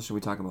name. Also, should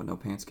we talk about No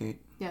Pants Gate?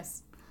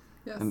 Yes.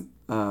 Yes.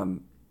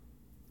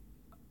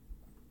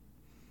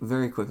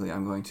 Very quickly,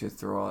 I'm going to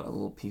throw out a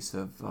little piece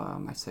of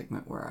my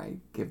segment where I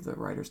give the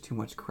writers too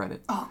much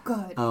credit. Oh,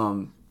 good.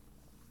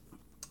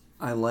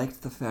 I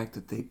liked the fact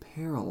that they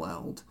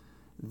paralleled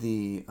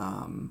the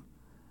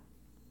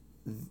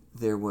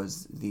there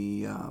was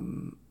the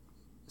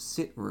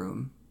sit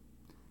room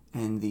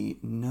and the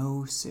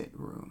no sit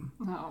room.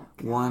 Oh,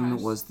 gosh.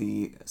 One was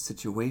the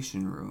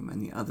situation room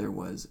and the other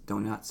was do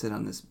not sit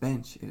on this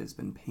bench, it has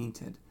been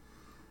painted.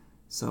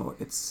 So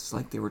it's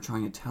like they were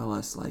trying to tell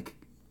us, like,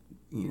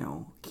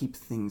 keep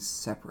things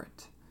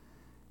separate.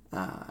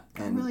 I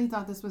really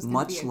thought this was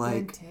going to be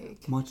a good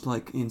take. Much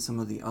like in some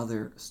of the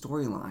other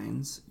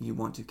storylines, you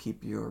want to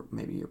keep your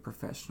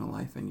professional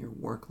life and your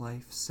work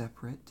life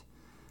separate.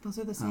 Those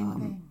are the same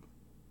thing.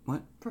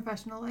 What?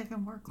 Professional life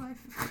and work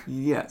life?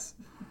 Yes.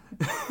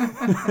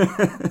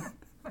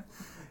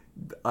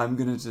 I'm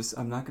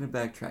not gonna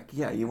backtrack.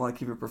 Yeah, you want to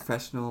keep your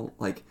professional,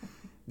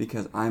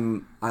 because I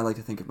like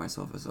to think of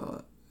myself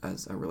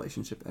as a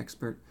relationship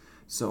expert.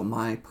 So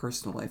my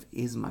personal life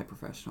is my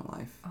professional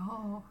life.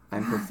 Oh.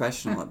 I'm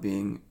professional at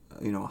being,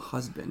 a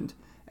husband,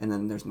 and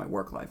then there's my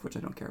work life, which I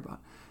don't care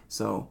about.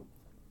 So,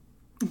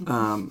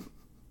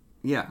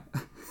 yeah.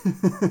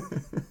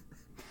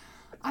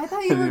 I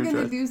thought you were going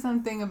to do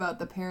something about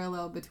the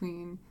parallel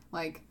between,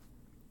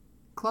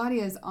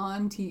 Claudia's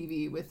on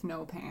TV with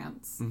no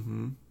pants.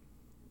 Mm-hmm.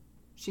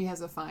 She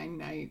has a fine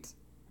night.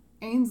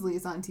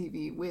 Ainsley's on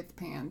TV with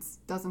pants,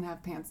 doesn't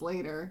have pants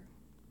later.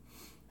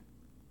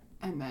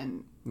 and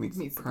then meets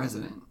the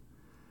president.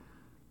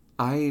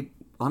 I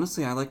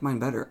like mine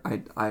better.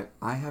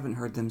 I haven't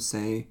heard them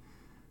say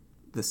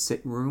the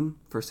sit room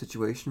for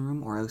Situation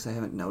Room, or at least I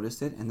haven't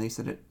noticed it, and they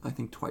said it, I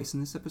think, twice in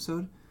this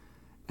episode.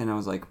 And I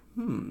was like,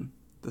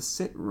 the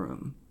sit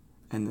room,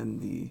 and then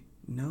the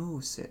no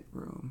sit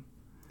room.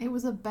 It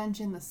was a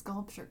bench in the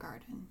sculpture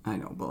garden. I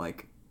know, but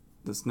like,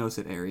 this no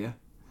sit area.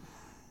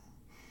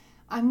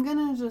 I'm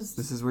gonna just...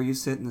 This is where you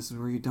sit, and this is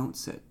where you don't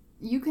sit.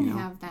 You can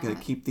have that. You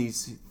gotta keep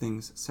these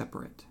things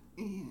separate.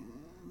 Yeah.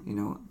 You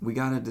know, we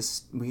gotta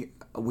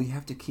we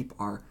have to keep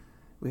our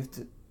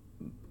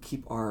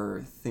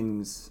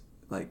things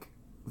like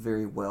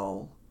very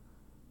well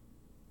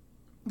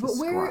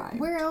described. But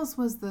where else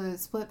was the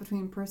split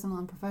between personal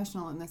and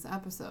professional in this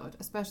episode,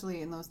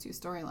 especially in those two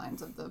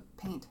storylines of the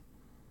paint?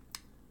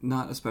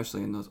 Not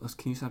especially in those.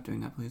 Can you stop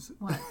doing that, please?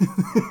 What?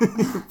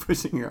 You're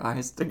pushing your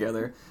eyes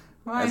together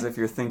as if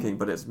you're thinking,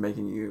 but it's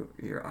making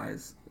your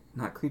eyes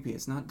not creepy.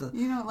 It's not the.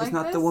 You don't like It's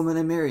not this? the woman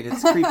I married.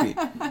 It's creepy.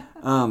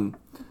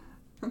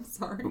 I'm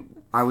sorry.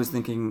 I was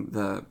thinking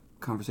the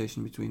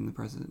conversation between the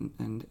president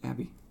and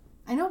Abby.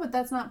 I know, but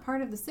that's not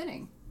part of the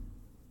sitting.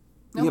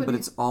 Yeah, but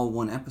it's all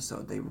one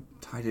episode. They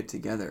tied it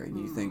together, and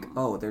you think,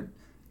 oh, they're,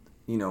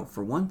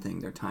 for one thing,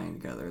 they're tying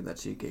together that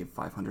she gave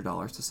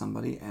 $500 to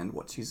somebody and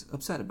what she's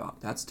upset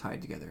about. That's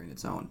tied together in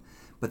its own.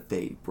 But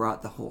they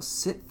brought the whole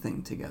sit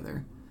thing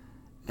together,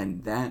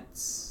 and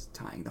that's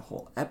tying the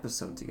whole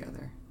episode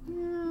together.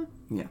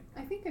 Yeah.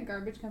 I think a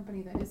garbage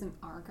company that isn't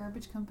our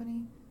garbage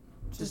company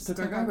just took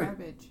our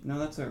garbage. No,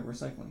 that's our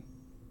recycling.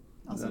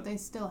 Also, they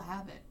still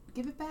have it.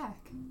 Give it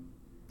back.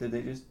 Did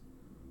they just...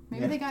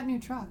 Maybe they got new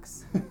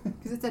trucks.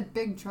 Because it's a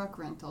big truck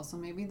rental, so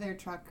maybe their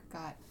truck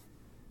got...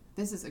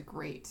 This is a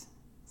great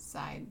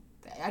side.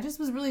 I just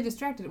was really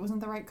distracted. It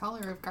wasn't the right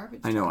color of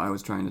garbage I know, truck. I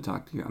was trying to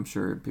talk to you. I'm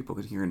sure people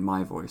could hear in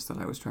my voice that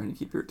I was trying to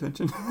keep your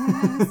attention.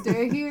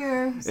 Stay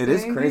here. It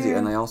is crazy, here.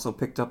 and they also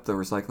picked up the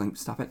recycling...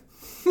 Stop it.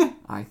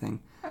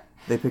 thing.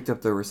 They picked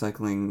up the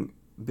recycling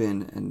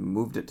bin and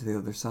moved it to the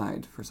other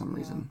side for some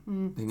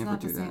reason. They never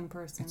do that. It's not the same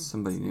person. It's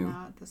somebody new.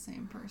 Not the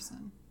same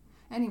person.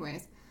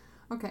 Anyways,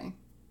 okay.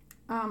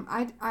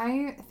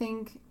 I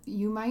think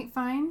you might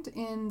find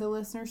in the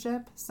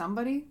listenership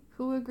somebody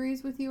who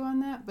agrees with you on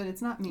that, but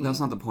it's not me. That's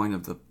not the point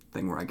of the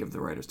thing where I give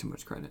the writers too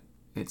much credit.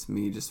 It's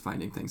me just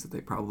finding things that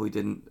they probably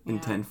didn't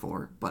intend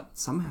for, but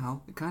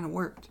somehow it kind of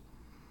worked.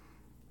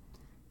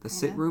 The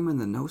sit room and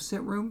the no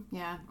sit room?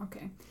 Yeah,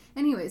 okay.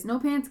 Anyways, no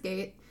pants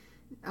gate.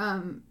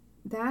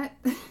 That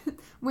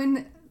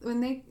when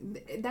they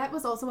that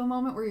was also a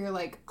moment where you're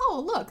like,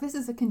 oh look, this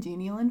is a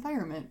congenial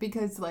environment,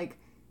 because like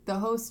the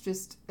host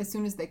just as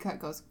soon as they cut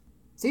goes,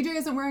 CJ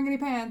isn't wearing any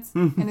pants,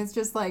 and it's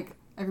just like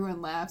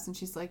everyone laughs and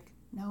she's like,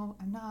 no,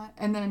 I'm not,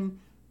 and then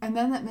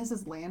that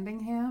Mrs.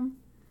 Landingham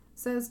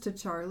says to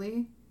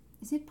Charlie,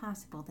 is it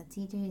possible that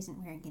CJ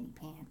isn't wearing any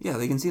pants? Yeah,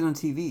 they can see it on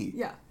TV.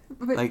 Yeah,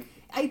 but like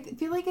I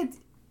feel like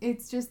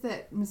it's just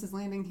that Mrs.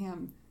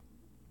 Landingham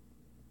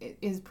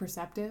is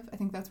perceptive. I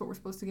think that's what we're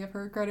supposed to give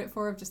her credit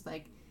for, of just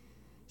like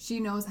she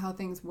knows how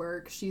things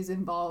work. She's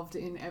involved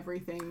in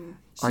everything.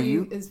 She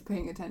is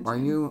paying attention. Are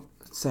you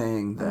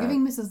saying that... I'm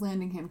giving Mrs.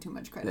 Landingham too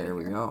much credit. There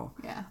we go.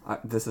 Yeah.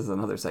 This is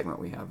another segment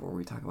we have where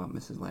we talk about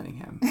Mrs.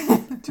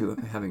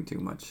 Landingham having too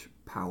much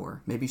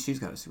power. Maybe she's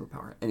got a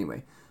superpower.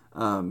 Anyway.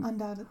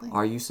 Undoubtedly.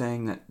 Are you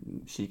saying that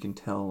she can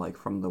tell, like,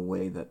 from the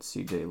way that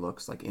CJ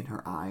looks, like, in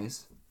her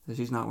eyes, that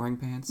she's not wearing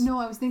pants?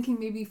 No, I was thinking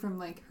maybe from,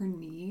 like, her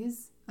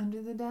knees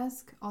under the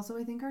desk. Also,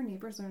 I think our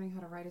neighbor's learning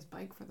how to ride his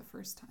bike for the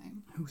first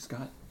time. Who,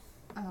 Scott?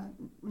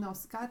 No,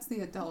 Scott's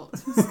the adult.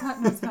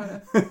 Scott knows how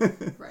to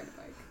ride a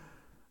bike.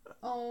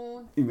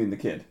 Oh. You mean the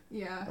kid?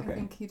 Yeah, okay. I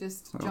think he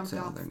just I jumped won't say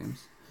off. all their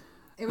names.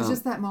 It was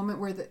just that moment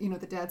where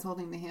the dad's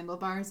holding the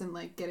handlebars and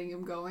like getting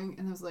him going,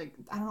 and I was like,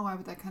 I don't know why,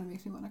 but that kind of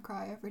makes me want to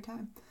cry every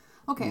time.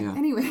 Okay, yeah.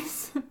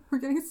 Anyways, we're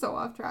getting so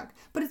off track,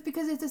 but it's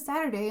because it's a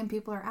Saturday and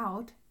people are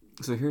out.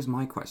 So here's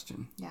my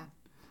question. Yeah.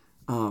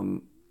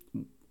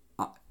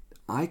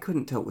 I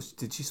couldn't tell.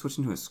 Did she switch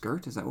into a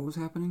skirt? Is that what was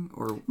happening?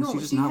 Or was she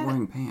just not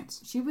wearing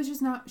pants? She was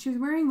just not. She was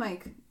wearing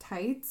like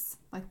tights,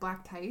 like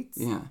black tights.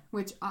 Yeah.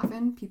 Which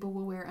often people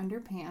will wear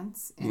under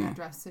pants in a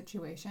dress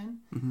situation.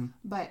 Mm-hmm.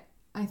 But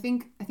I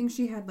think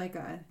she had like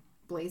a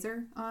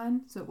blazer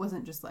on, so it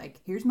wasn't just like,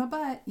 here's my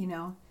butt,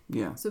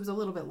 Yeah. So it was a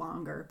little bit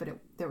longer, but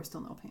there were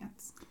still no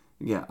pants.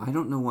 Yeah, I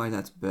don't know why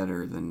that's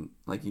better than,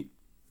 like,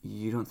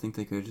 you don't think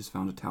they could have just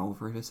found a towel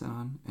for her to sit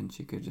on and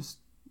she could just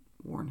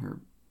worn her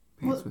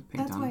pants with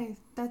paint on?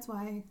 That's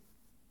why.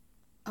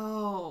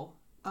 Oh.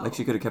 Like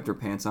she could have kept her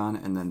pants on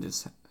and then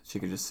she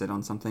could just sit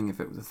on something if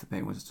the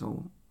paint was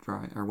still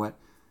dry or wet.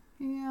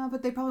 Yeah,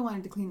 but they probably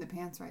wanted to clean the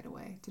pants right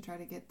away to try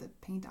to get the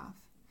paint off.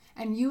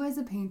 And you as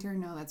a painter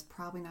know that's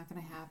probably not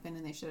going to happen,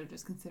 and they should have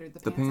just considered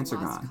the pants are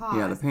lost gone. cause.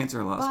 Yeah, the pants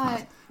are lost cause.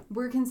 But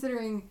we're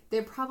considering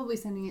they're probably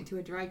sending it to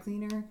a dry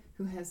cleaner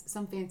who has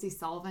some fancy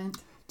solvent.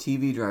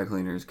 TV dry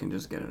cleaners can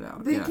just get it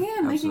out. They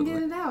can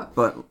get it out.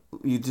 But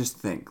you just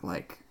think,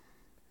 like,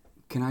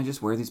 can I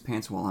just wear these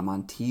pants while I'm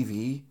on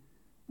TV?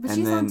 But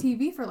she's on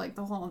TV for like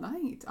the whole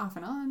night, off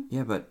and on.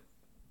 Yeah, but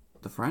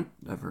the front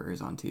of her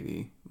is on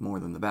TV more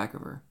than the back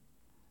of her.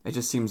 It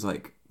just seems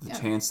like the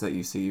chance that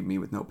you see me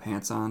with no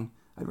pants on,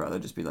 I'd rather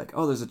just be like,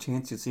 oh, there's a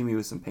chance you'd see me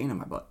with some paint on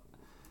my butt.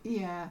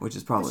 Yeah. Which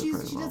is probably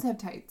pretty low. She low. does have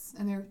tights,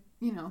 and they're,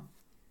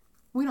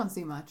 we don't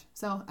see much.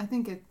 So I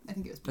think it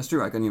was... That's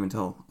true. I couldn't even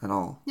tell at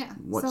all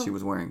what she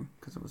was wearing,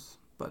 because it was...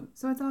 But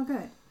so it's all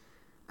good.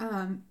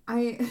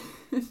 I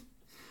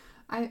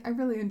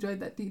really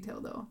enjoyed that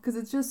detail, though, because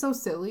it's just so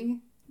silly.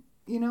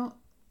 They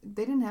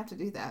didn't have to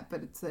do that,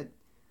 but it's that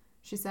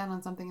she sat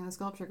on something in the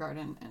sculpture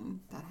garden, and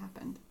that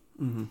happened.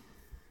 Mm-hmm.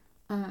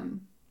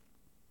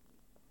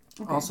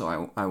 Okay.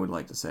 Also, I would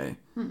like to say,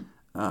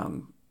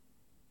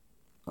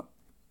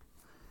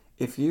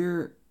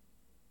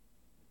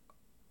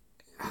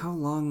 how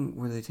long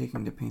were they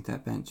taking to paint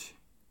that bench?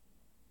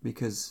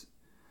 Because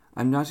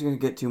I'm not going to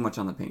get too much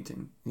on the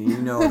painting. You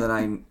know that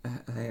I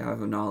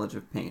have a knowledge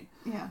of paint.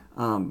 Yeah.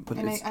 But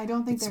I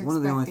don't think it's they're one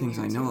of the only expecting things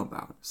I you know to.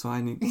 about. So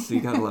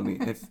you got to let me.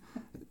 If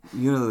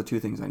you know the two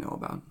things I know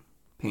about: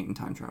 paint and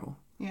time travel.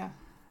 Yeah.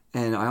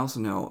 And I also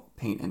know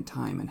paint and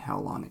time and how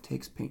long it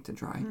takes paint to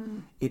dry.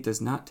 It does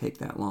not take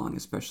that long,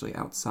 especially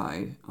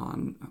outside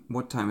on...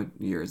 What time of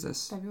year is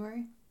this?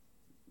 February?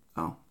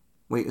 Oh.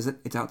 Wait, is it?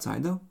 It's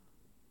outside, though?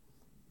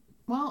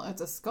 Well,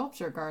 it's a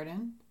sculpture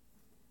garden.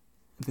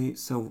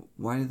 So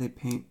why do they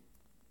paint...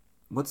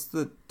 What's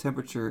the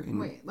temperature in...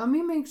 Wait, let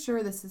me make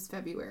sure this is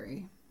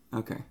February.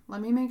 Okay. Let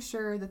me make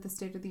sure that the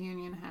State of the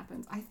Union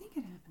happens. I think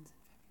it happens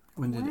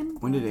in February.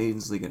 When did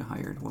Ainsley get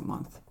hired? What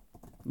month?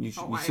 You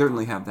I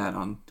certainly have that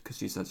on, because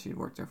she said she'd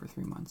worked there for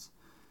 3 months.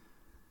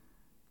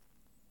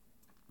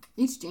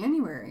 Each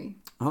January.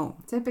 Oh.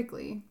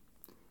 Typically.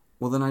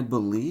 Well, then I'd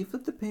believe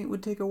that the paint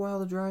would take a while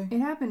to dry. It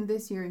happened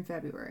this year in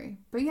February.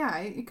 But yeah,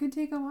 it could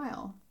take a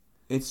while.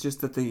 It's just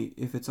that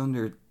if it's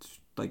under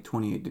like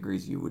 28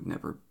 degrees, you would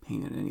never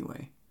paint it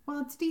anyway.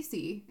 Well, it's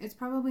DC. It's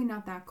probably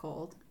not that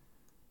cold.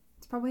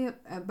 It's probably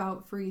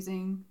about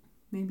freezing,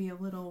 maybe a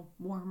little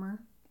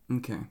warmer.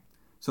 Okay.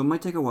 So it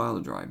might take a while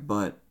to dry,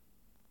 but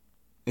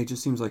it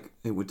just seems like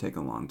it would take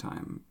a long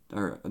time,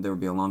 or there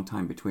would be a long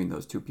time between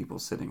those two people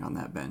sitting on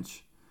that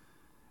bench.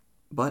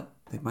 But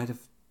they might have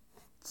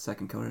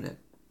second coated it.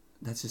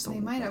 That's just they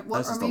might have.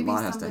 Well, or maybe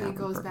somebody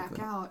goes perfectly.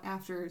 back out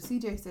after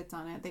CJ sits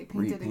on it. They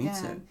paint it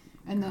again,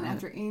 and then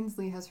after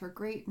Ainsley has her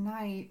great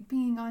night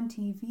being on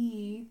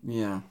TV.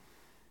 Yeah.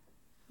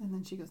 And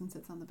then she goes and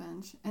sits on the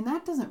bench, and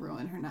that doesn't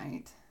ruin her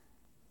night.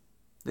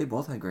 They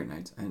both had great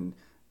nights, and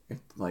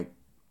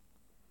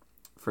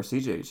for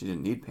CJ, she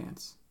didn't need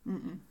pants.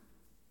 Mm-mm.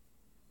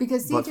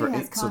 Because CJ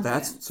has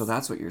confidence. So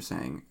that's what you're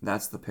saying.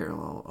 That's the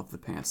parallel of the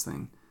pants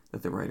thing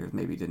that the writers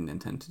maybe didn't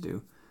intend to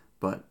do.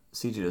 But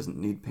CJ doesn't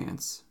need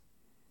pants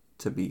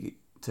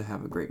to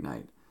have a great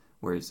night,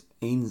 whereas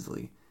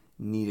Ainsley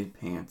needed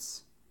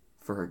pants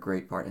for her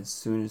great part. As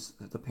soon as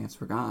the pants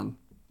were gone,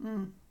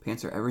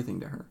 pants are everything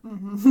to her.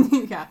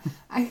 Mm-hmm. Yeah,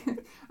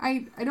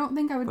 I don't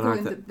think I would go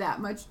into that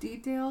much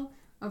detail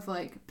of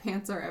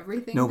pants are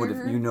everything. No, to but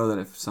her. if you know that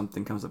if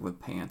something comes up with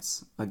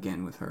pants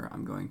again with her,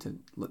 I'm going to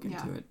look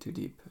into it too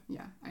deep.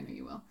 Yeah, I know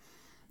you will.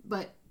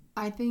 But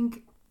I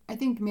think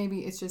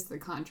maybe it's just the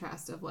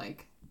contrast of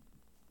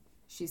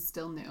she's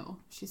still new,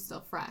 she's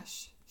still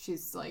fresh,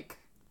 she's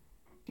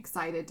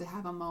excited to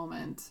have a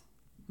moment,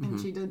 and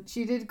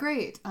she did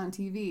great on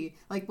TV.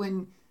 Like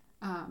when,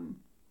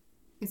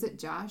 is it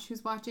Josh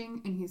who's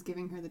watching and he's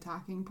giving her the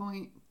talking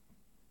point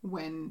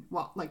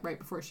right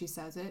before she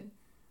says it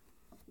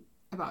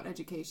about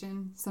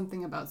education,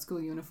 something about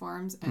school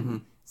uniforms,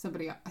 and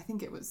somebody, I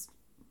think it was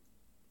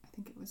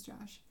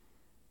Josh,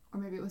 or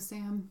maybe it was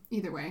Sam.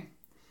 Either way.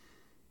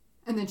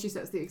 And then she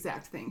says the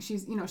exact thing.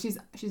 She's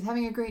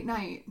having a great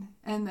night,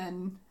 and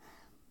then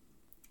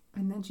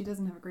she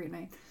doesn't have a great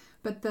night.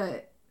 But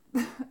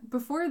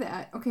before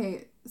that,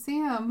 okay,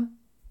 Sam,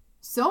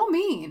 so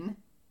mean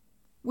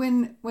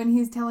when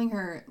he's telling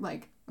her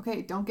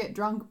okay, don't get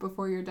drunk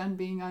before you're done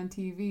being on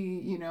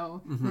TV.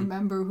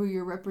 Remember who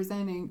you're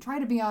representing. Try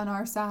to be on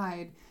our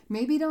side.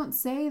 Maybe don't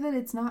say that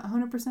it's not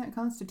 100%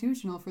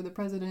 constitutional for the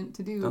president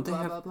to do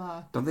blah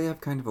blah. Don't they have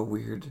kind of a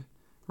weird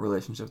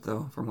relationship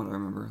though? From what I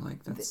remember,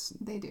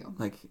 they do.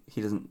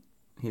 He doesn't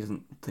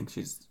think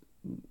she's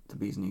the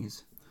bee's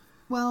knees.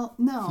 Well,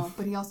 no,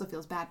 but he also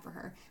feels bad for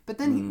her. But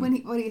then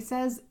what he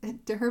says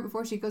to her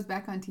before she goes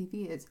back on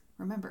TV is,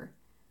 remember,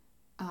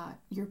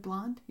 you're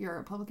blonde, you're a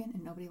Republican,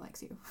 and nobody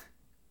likes you.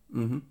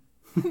 Mm-hmm.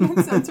 And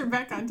then sends her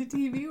back onto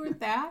TV with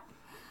that.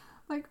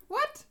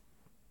 What?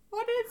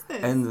 What is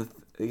this? And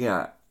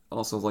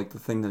also the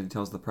thing that he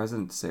tells the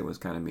president to say was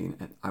kind of mean.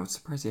 And I was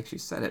surprised he actually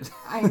said it.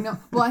 I know.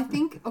 Well, I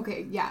think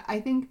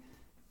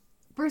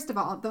first of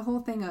all, the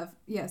whole thing of,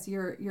 yes,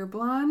 you're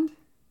blonde,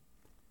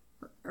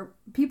 or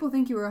people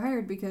think you were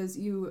hired because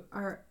you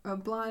are a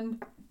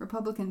blonde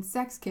Republican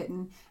sex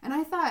kitten. And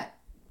I thought,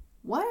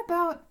 what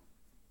about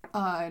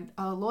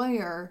a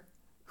lawyer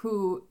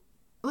who,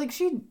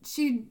 she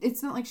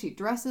it's not like she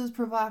dresses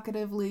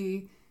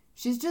provocatively.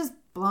 She's just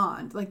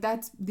blonde.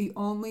 That's the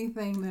only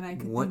thing that I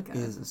could think of. What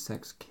is a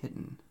sex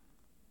kitten?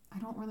 I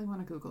don't really want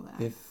to Google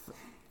that.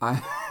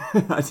 I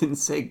I didn't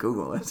say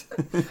Google it.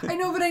 I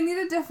know, but I need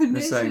a definition.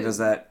 Just saying,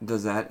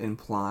 does that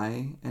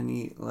imply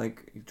any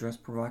like dress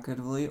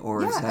provocatively,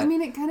 or is that? I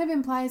mean, it kind of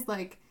implies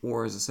like.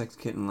 Or is a sex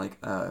kitten like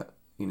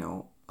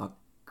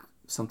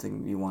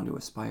something you want to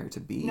aspire to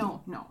be?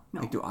 No.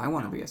 Like, do I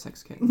want to be a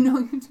sex kitten? No,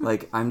 you don't.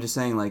 Like, I'm just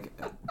saying, like,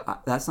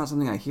 that's not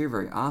something I hear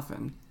very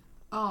often.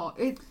 Oh,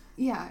 it's.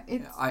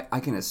 I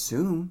can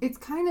assume. It's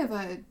kind of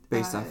a.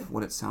 Based off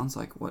what it sounds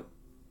like, what.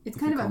 It's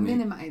kind of a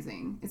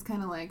minimizing. It's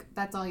kind of like,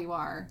 that's all you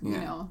are, yeah. You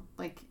know?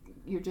 Like,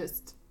 you're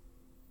just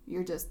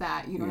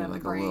that. You don't have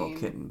like a brain. A little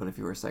kitten, but if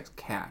you were a sex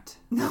cat,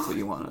 that's what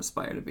you want to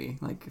aspire to be.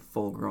 Like,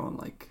 full grown,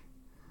 like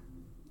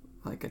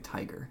a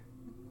tiger.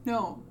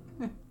 No.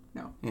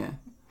 Yeah.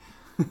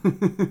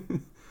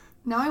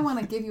 Now I want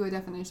to give you a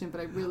definition,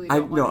 but I really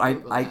don't want to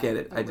Google I that. get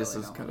it. I just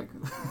was kind of...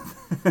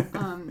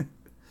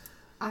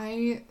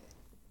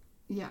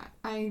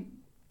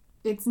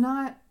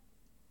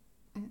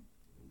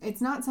 It's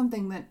not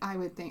something that I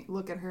would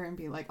look at her and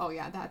be like, oh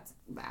yeah, that's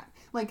that.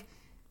 Like,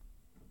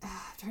 I'm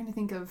trying to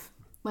think of,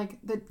 like,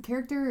 the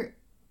character...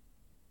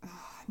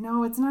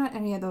 no, it's not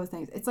any of those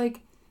things. It's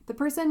like the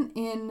person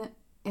in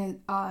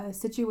a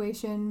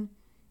situation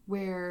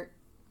where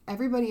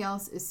everybody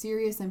else is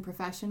serious and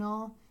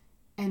professional,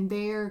 and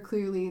they're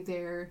clearly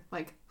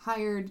like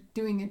hired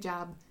doing a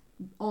job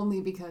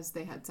only because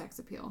they had sex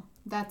appeal.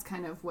 That's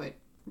kind of what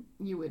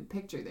you would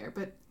picture there.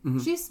 But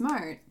she's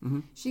smart.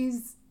 Mm-hmm.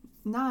 She's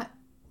not,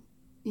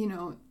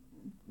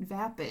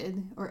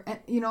 vapid or,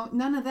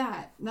 none of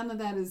that. None of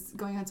that is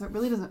going on. So it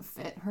really doesn't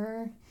fit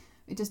her.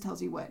 It just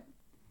tells you what.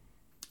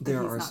 He's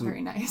not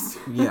very nice.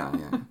 Yeah.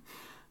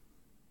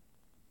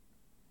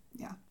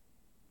 Yeah.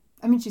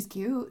 I mean, she's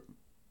cute.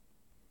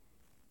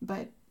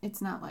 But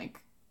it's not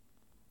like,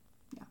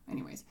 yeah.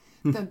 Anyways,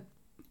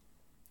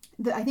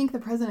 I think the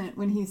president,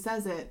 when he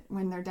says it,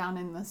 when they're down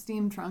in the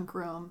steam trunk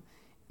room,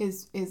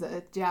 is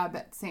a jab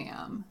at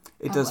Sam.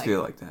 It does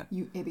feel like that.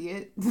 You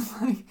idiot.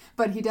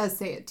 But he does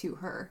say it to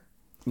her.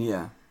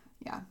 Yeah.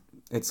 Yeah.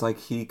 It's like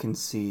he can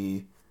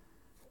see.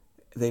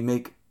 They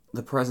make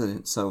the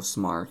president so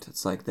smart.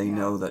 It's like they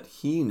know that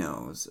he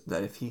knows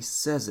that if he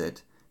says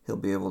it, he'll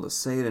be able to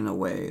say it in a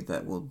way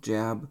that will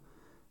jab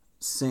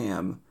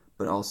Sam.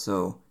 But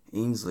also,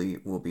 Ainsley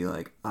will be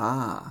like,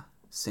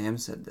 Sam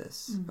said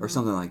this. Mm-hmm. Or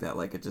something like that.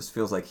 Like, it just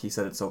feels like he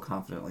said it so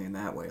confidently in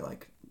that way.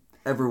 Like,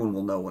 everyone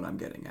will know what I'm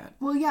getting at.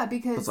 Well, yeah,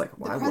 because the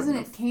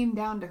president came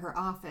down to her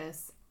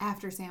office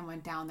after Sam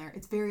went down there.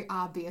 It's very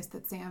obvious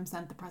that Sam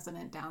sent the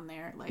president down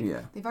there. Like,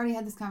 they've already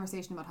had this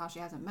conversation about how she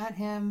hasn't met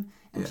him.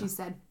 And she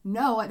said,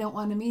 no, I don't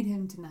want to meet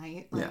him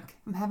tonight. Like,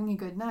 I'm having a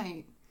good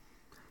night.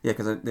 Yeah,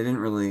 because they didn't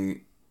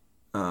really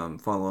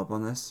follow up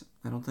on this,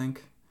 I don't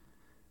think.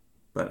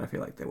 But I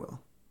feel like they will.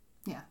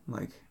 Yeah.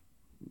 Like,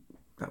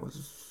 that was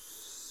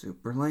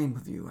super lame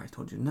of you. I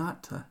told you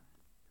not to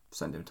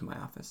send him to my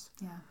office.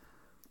 Yeah.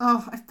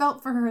 Oh, I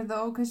felt for her,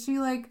 though, because she,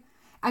 like...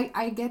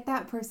 I get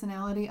that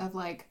personality of,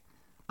 like,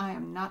 I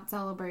am not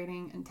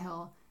celebrating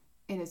until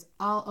it is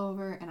all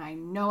over and I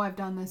know I've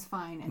done this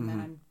fine and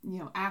then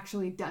I'm,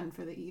 actually done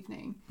for the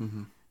evening.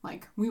 Mm-hmm.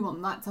 Like, we will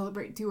not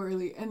celebrate too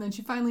early. And then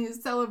she finally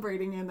is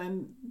celebrating and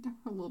then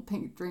her little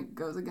pink drink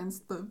goes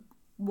against the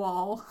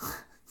wall.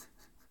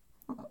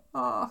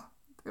 Oh,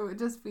 it would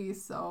just be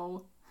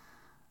so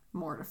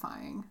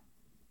mortifying.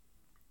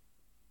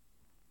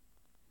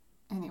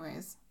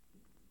 Anyways,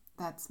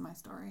 that's my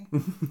story.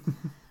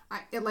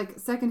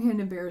 Secondhand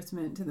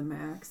embarrassment to the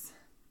max.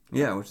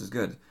 Yeah, which is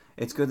good.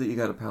 It's good that you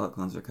got a palate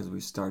cleanser because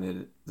we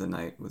started the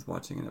night with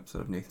watching an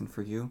episode of Nathan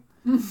For You.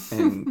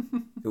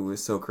 And it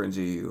was so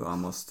cringy you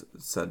almost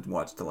said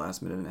watch the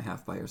last minute and a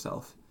half by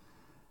yourself.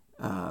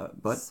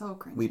 But so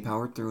cringy. We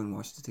powered through and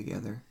watched it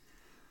together.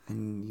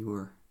 And you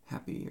were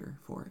happier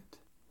for it.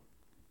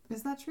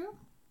 Is that true?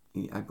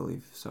 Yeah, I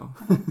believe so.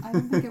 I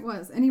don't think it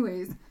was.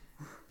 Anyways,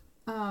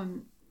 I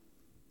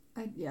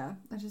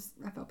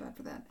felt bad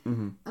for that.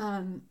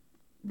 Mm-hmm.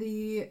 Do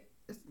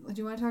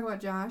you want to talk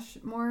about Josh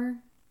more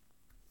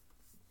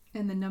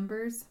and the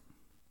numbers?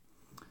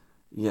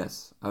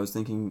 Yes, I was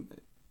thinking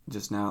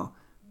just now.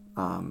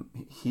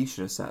 He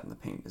should have sat in the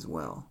paint as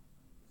well,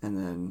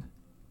 and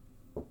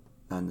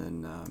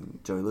then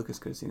Joey Lucas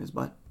could have seen his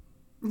butt.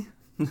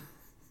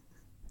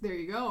 There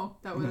you go.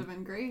 That would have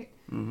been great.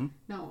 Mm-hmm.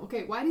 No,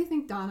 okay. Why do you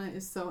think Donna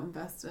is so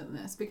invested in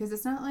this? Because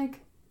it's not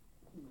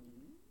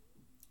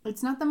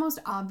the most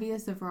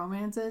obvious of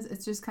romances.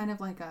 It's just kind of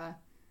like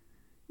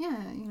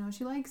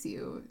she likes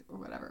you or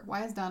whatever.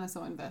 Why is Donna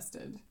so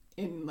invested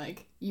in,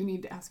 like, you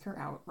need to ask her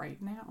out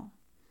right now?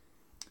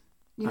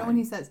 When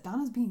he says,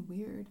 Donna's being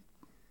weird.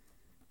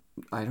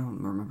 I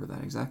don't remember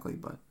that exactly,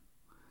 but...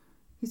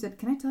 He said,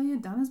 can I tell you,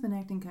 Donna's been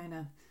acting kind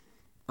of...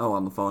 Oh,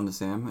 on the phone to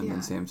Sam? And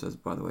then Sam says,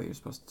 by the way, I was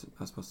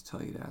supposed to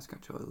tell you to ask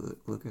out Joey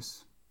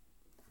Lucas.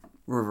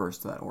 Reverse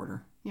that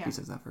order. Yeah. He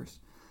says that first.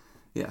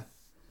 Yeah.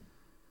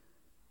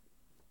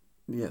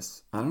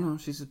 Yes. I don't know.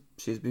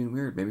 She's being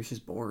weird. Maybe she's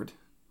bored.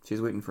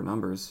 She's waiting for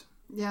numbers.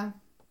 Yeah.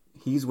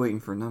 He's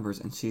waiting for numbers,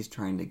 and she's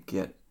trying to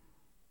get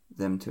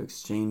them to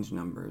exchange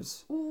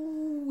numbers.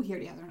 Ooh. Oh, he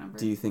already has her number.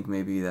 Do you think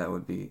maybe that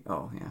would be...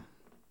 Oh, yeah.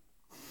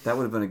 That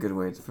would have been a good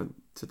way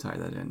to tie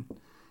that in.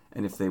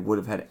 And if they would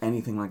have had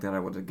anything like that, I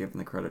would have given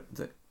the credit...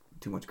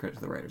 Too much credit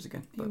to the writers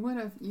again. But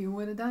you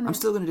would have done it. I'm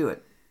still going to do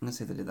it. I'm going to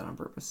say they did that on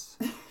purpose.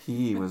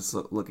 He was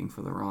looking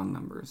for the wrong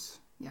numbers.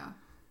 Yeah.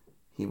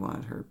 He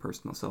wanted her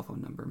personal cell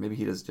phone number. Maybe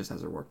he just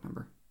has her work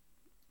number.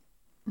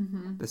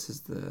 Mm-hmm. This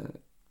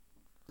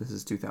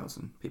is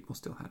 2000. People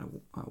still had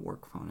a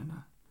work phone and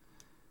a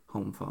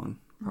home phone,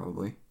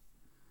 probably.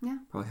 Yeah.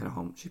 Probably had a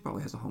home. She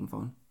probably has a home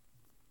phone.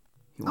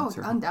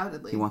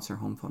 Undoubtedly. He wants her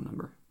home phone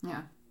number.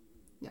 Yeah.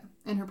 Yeah.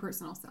 And her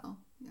personal cell.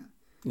 Yeah.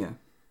 Yeah.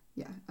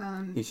 Yeah.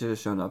 He should have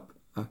shown up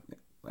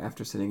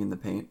after sitting in the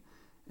paint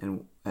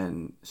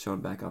and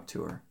showed back up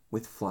to her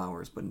with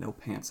flowers but no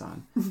pants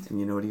on. And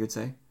you know what he would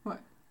say?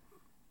 What?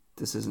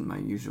 This isn't my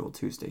usual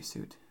Tuesday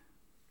suit.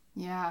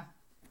 Yeah.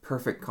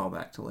 Perfect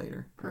callback to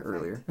later. Perfect.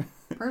 Earlier.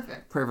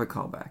 Perfect. Perfect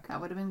callback.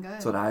 That would have been good.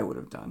 That's what I would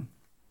have done.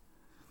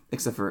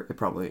 Except for it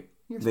probably...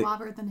 You're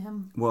slobbered than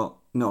him.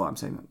 Well, no, I'm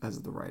saying that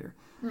as the writer.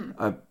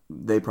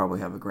 They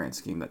probably have a grand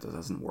scheme that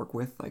doesn't work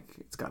with. Like,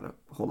 it's got to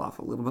hold off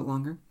a little bit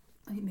longer.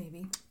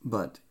 Maybe.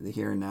 But the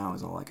here and now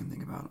is all I can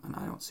think about, and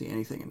I don't see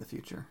anything in the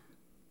future.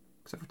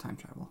 Except for time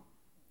travel.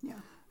 Yeah.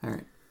 All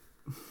right.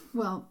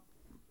 Well,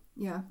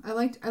 yeah. I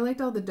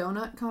liked all the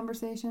donut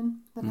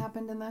conversation that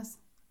happened in this.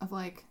 Of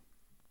like,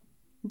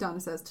 Donna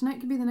says, tonight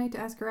could be the night to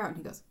ask her out. And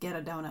he goes, get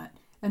a donut.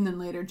 And then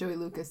later Joey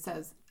Lucas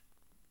says,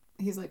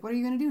 he's like, what are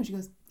you going to do? And she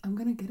goes, I'm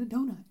going to get a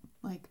donut.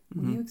 Like,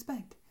 what do you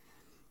expect?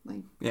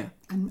 Like, yeah.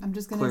 I'm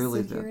just going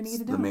to sit here and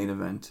eat a donut. The main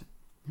event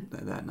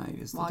that night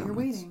is while the donuts.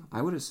 You're waiting.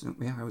 I would assume,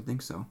 yeah, I would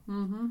think so.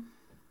 Mm-hmm.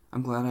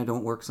 I'm glad I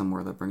don't work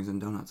somewhere that brings in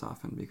donuts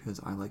often because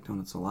I like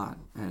donuts a lot.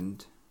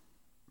 And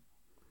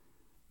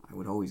I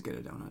would always get a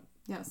donut.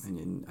 Yes.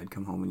 And I'd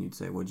come home and you'd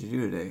say, what'd you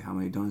do today? How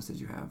many donuts did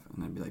you have?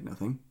 And I'd be like,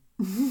 nothing.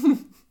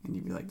 And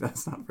you'd be like,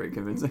 that's not very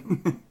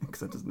convincing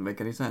because that doesn't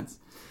make any sense.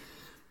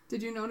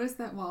 Did you notice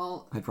that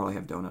while... I'd probably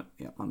have donut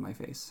on my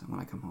face when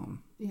I come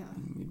home. Yeah.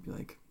 And you'd be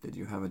like, did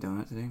you have a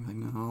donut today? I'm like,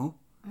 no.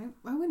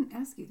 I wouldn't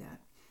ask you that.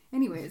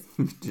 Anyways.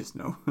 Just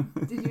no.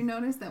 Did you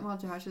notice that while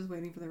Josh is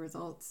waiting for the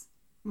results,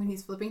 when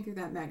he's flipping through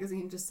that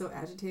magazine just so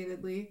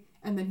agitatedly,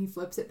 and then he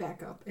flips it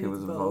back up, and it it's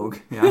was Vogue.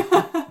 Yeah.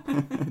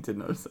 I did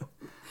notice that.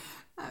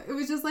 It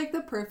was just like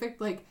the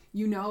perfect, like,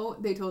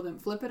 they told him,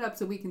 flip it up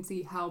so we can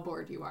see how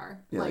bored you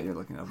are. Yeah, like, you're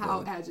looking at how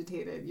Vogue.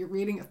 Agitated. You're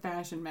reading a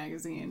fashion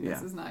magazine. Yeah.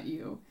 This is not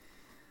you.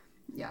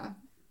 Yeah.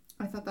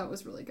 I thought that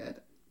was really good.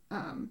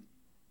 And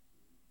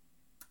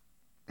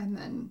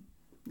then,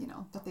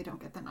 that they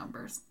don't get the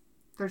numbers.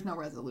 There's no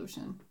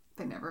resolution.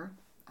 They never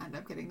end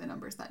up getting the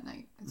numbers that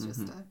night. It's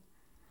just a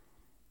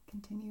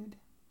continued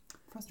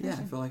frustration.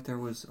 Yeah, I feel like there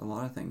was a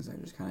lot of things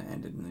that just kind of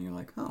ended, and then you're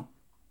like, oh,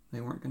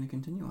 they weren't going to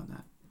continue on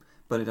that.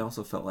 But it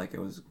also felt like it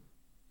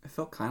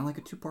felt kind of like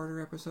a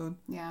two-parter episode.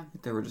 Yeah.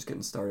 Like they were just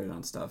getting started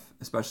on stuff,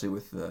 especially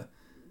with the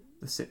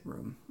sit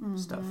room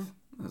stuff.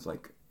 I was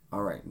like,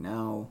 all right,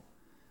 now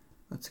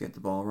let's get the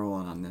ball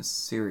rolling on this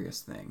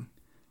serious thing.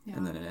 Yeah.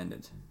 And then it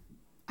ended.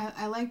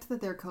 I liked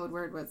that their code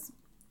word was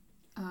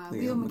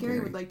Leo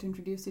McGarry would like to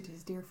introduce you to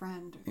his dear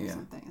friend or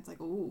something. It's like,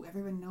 ooh,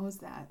 everyone knows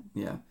that.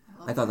 Yeah.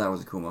 I thought that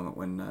was a cool moment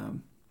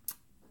when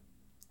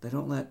they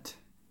don't let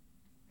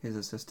his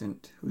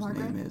assistant, whose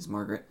name is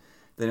Margaret,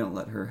 they don't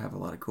let her have a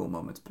lot of cool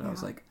moments. But I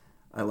was like,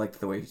 I liked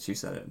the way she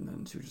said it. And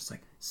then she was just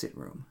like, sit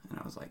room. And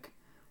I was like,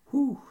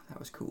 whew, that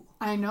was cool.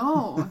 I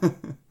know.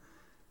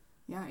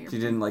 Yeah. She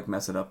didn't like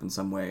mess it up in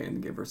some way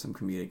and give her some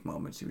comedic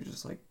moments. She was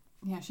just like...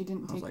 Yeah, she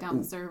didn't take down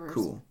the servers.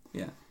 Cool.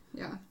 Yeah.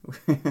 Yeah.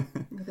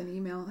 With an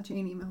email, a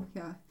chain email.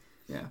 Yeah.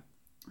 Yeah.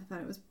 I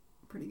thought it was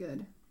pretty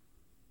good.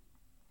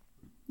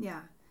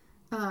 Yeah.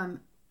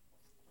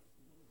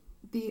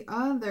 The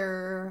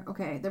other...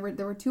 Okay, there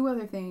were two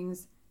other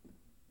things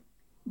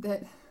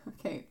that...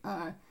 Okay,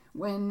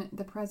 when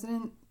the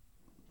president...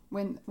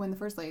 When the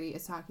first lady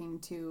is talking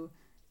to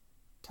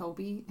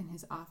Toby in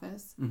his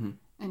office,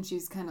 and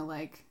she's kind of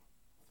like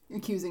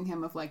accusing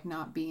him of like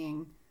not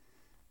being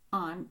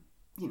on,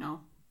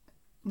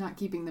 not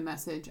keeping the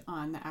message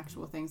on the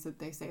actual things that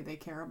they say they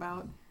care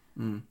about.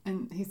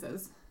 And he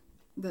says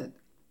that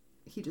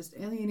he just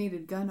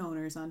alienated gun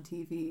owners on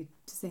TV,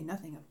 to say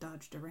nothing of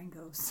Dodge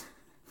Durangos.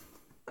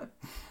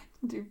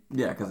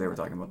 Yeah, because they were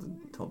talking about the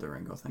whole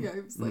Durango thing. Yeah,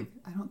 it was like,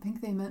 I don't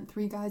think they meant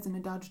 3 guys in a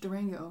Dodge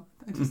Durango.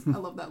 I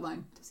love that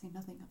line. To say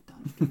nothing of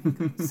Dodge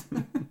Durangos.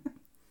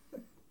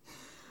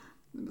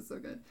 It was so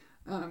good.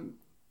 And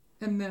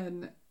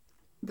then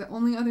the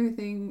only other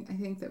thing I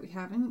think that we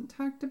haven't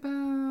talked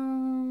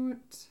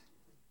about...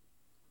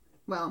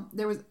 Well,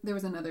 there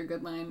was another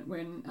good line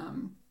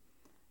when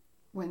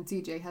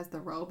CJ has the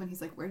robe and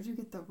he's like, where did you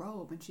get the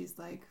robe? And she's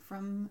like,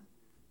 from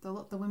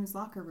the women's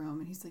locker room.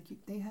 And he's like,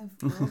 they have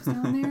robes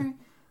down there?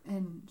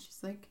 And she's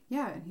like,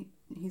 yeah. And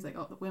he's like,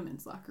 oh, the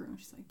women's locker room.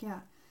 She's like, yeah.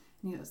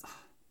 And he goes, oh,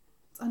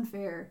 it's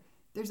unfair.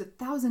 There's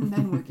 1,000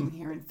 men working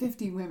here and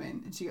 50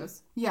 women. And she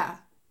goes, yeah,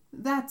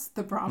 that's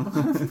the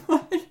problem.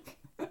 Like,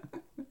 I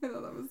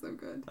thought that was so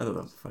good. I thought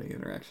that was a funny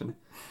interaction.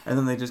 And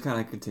then they just kind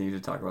of continued to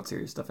talk about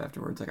serious stuff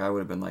afterwards. Like, I would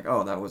have been like,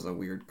 oh, that was a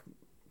weird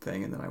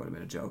thing, and then I would have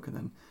been a joke, and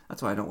then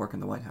that's why I don't work in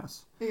the White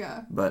House.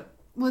 Yeah. But...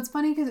 Well, it's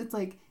funny because it's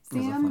like,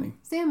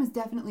 Sam is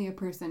definitely a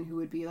person who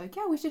would be like,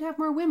 yeah, we should have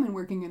more women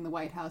working in the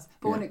White House.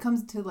 But when it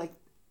comes to, like,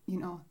 you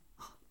know,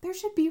 there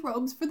should be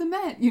robes for the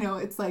men. You know,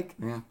 it's like,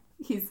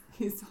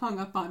 he's hung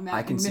up on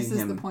that and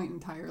misses the point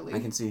entirely. I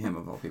can see him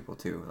of all people,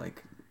 too.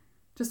 Like...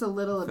 Just a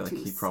little obtuse. I feel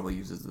like he probably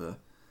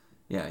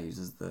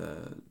uses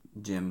the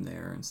gym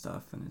there and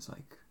stuff, and it's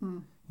like,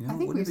 you know, I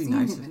think we've seen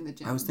him in the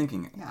gym. I was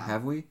thinking,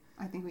 have we?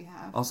 I think we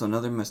have. Also,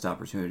 another missed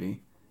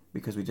opportunity,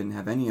 because we didn't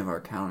have any of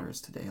our counters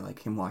today.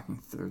 Like, him walking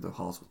through the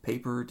halls with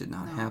paper did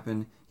not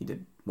happen. He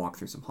did walk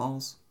through some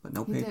halls, but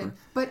no paper. Did.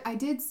 But I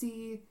did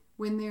see,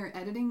 when they're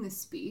editing the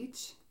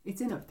speech,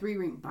 it's in a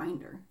 3-ring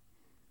binder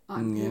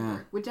on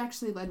paper, which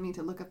actually led me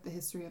to look up the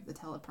history of the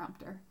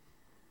teleprompter.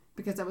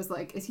 Because I was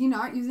like, is he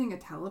not using a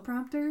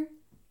teleprompter?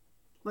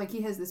 Like,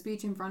 he has the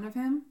speech in front of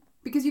him?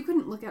 Because you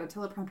couldn't look at a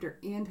teleprompter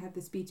and have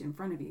the speech in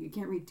front of you. You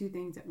can't read two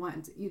things at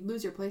once. You'd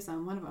lose your place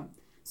on one of them.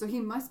 So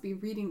he must be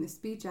reading the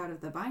speech out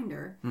of the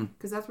binder,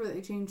 because that's where they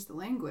changed the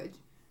language.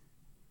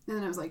 And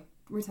then I was like,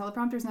 were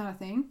teleprompters not a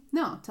thing?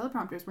 No,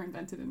 teleprompters were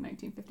invented in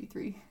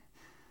 1953.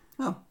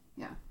 Oh.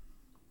 Yeah.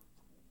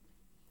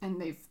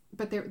 And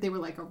they were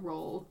like a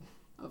roll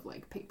of,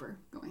 like, paper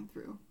going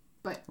through.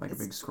 But like a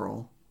big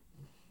scroll?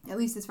 At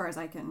least as far as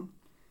I can.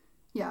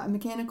 Yeah, a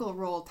mechanical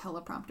roll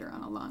teleprompter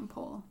on a long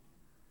pole.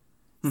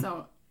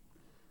 So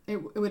it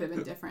would have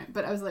been different.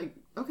 But I was like,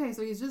 okay,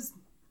 so he's just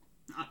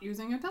not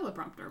using a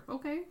teleprompter.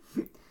 Okay.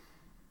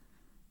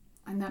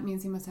 And that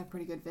means he must have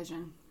pretty good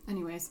vision.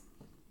 Anyways,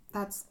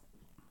 that's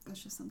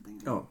just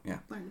something I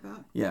learned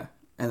about. Yeah.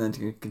 And then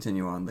to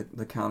continue on,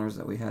 the counters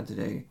that we had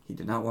today, he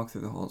did not walk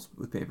through the halls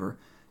with paper.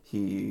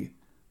 He,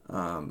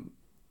 I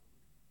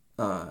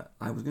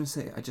was going to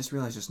say, I just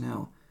realized just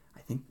now,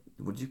 I think,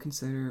 would you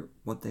consider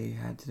what they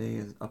had today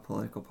as a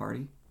political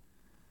party?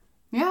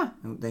 Yeah.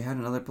 They had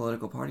another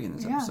political party in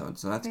this episode,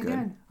 so that's good.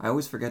 Did. I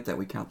always forget that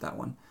we count that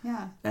one.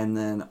 Yeah. And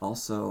then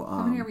also...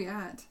 how many are we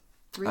at?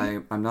 3?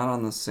 I'm not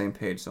on the same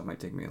page, so it might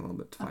take me a little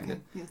bit to find it.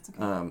 Yeah, it's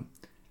okay.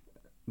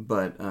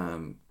 But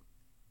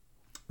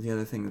the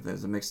other thing, that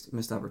there's a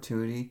missed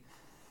opportunity.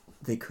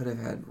 They could have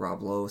had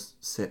Rob Lowe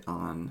sit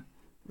on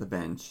the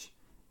bench,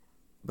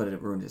 but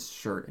it ruined his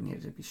shirt and he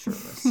had to be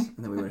shirtless. And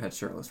then we would have had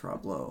shirtless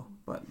Rob Lowe,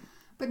 but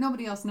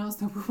nobody else knows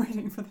that we're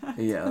waiting for that.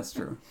 Yeah, that's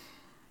true.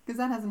 Because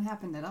that hasn't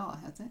happened at all,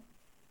 has it?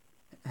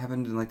 It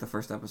happened in, like, the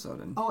first episode.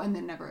 And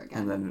then never again.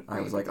 And then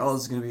I was like, oh,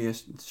 this is going to be a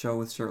show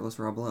with shirtless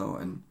Rob Lowe.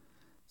 And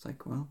it's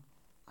like, well,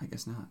 I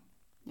guess not.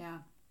 Yeah.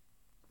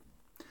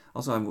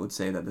 Also, I would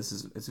say that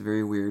it's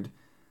very weird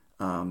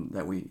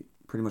that we,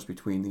 pretty much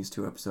between these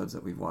 2 episodes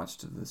that we've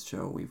watched of this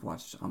show, we've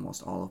watched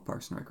almost all of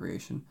Parks and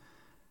Recreation.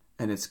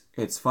 And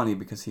it's funny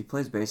because he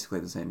plays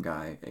basically the same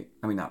guy.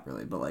 I mean, not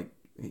really, but,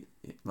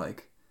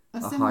 like a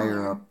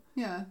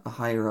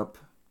higher up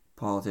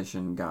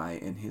politician guy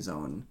in his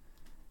own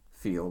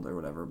field or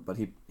whatever, but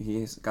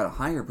he's got a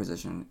higher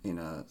position in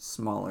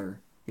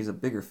he's a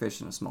bigger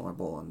fish in a smaller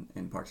bowl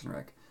in Parks and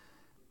Rec.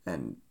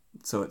 And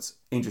so it's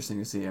interesting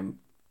to see him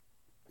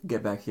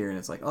get back here, and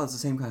it's like, oh, it's the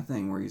same kind of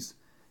thing where he's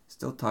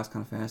still talks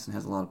kind of fast and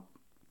has a lot of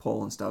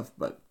pull and stuff,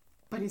 but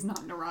he's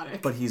not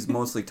neurotic. But he's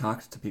mostly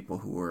talked to people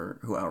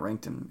who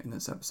outranked him in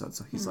this episode,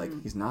 so he's like,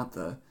 he's not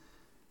the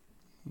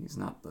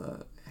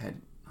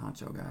head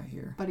honcho guy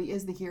here. But he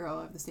is the hero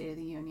of the State of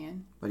the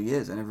Union. But he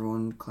is, and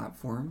everyone clapped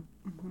for him.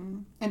 Mm-hmm.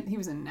 And he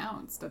was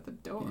announced at the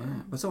door.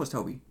 Yeah, but so was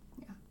Toby.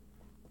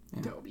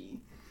 Yeah. Toby.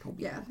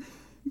 Yeah.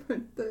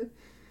 But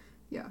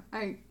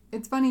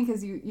it's funny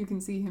because you can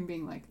see him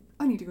being like,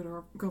 I need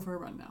to go for a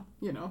run now,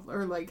 you know,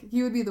 or like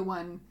he would be the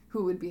one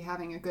who would be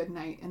having a good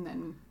night and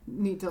then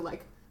need to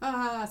like,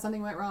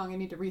 something went wrong, I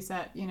need to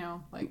reset, you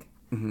know, like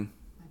my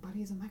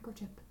body is a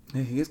microchip.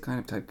 Yeah, he is kind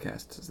of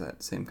typecast as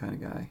that same kind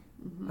of guy.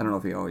 Mm-hmm. I don't know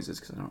if he always is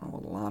because I don't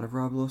know a lot of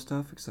Rob Lowe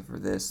stuff except for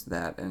this,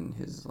 that, and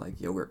his like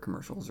yogurt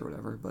commercials or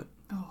whatever. But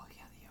the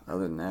yogurt.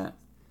 Other than that,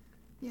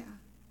 yeah,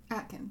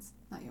 Atkins,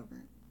 not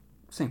yogurt.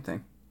 Same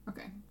thing.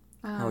 Okay.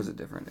 How is it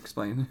different?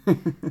 Explain.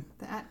 The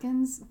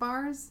Atkins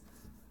bars.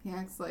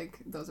 Yeah, it's like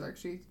those are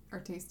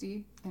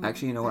tasty.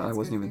 Actually, you know what? I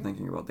wasn't even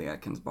thinking about the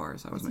Atkins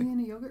bars. Is he in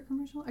a yogurt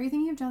commercial? Are you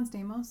thinking of John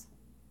Stamos?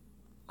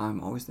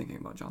 I'm always thinking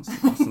about John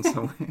Stamos in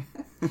some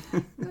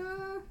way.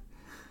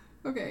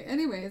 Okay.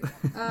 Anyways,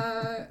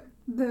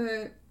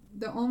 the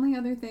only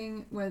other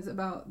thing was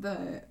about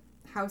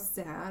how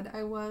sad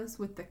I was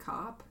with the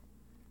cop.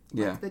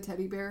 Yeah. Like the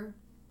teddy bear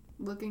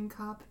looking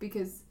cop,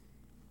 because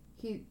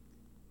he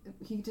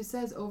just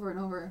says over and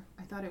over,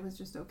 I thought it was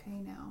just okay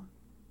now.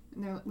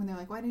 And when they're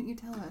like, why didn't you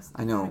tell us?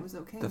 I know. It was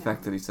okay. The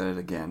fact that he said it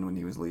again when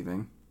he was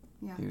leaving.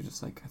 Yeah. He was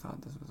just like, I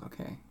thought this was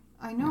okay.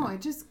 I know. Yeah.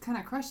 It just kind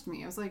of crushed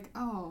me. I was like,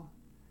 oh.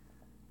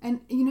 And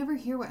you never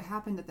hear what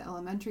happened at the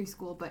elementary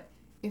school, but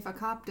if a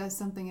cop does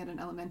something at an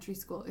elementary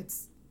school,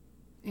 it's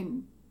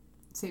in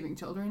saving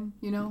children,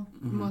 you know,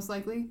 most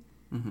likely.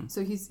 Mm-hmm.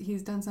 So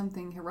he's done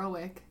something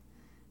heroic,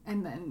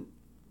 and then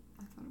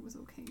I thought it was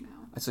okay now.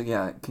 So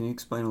yeah, can you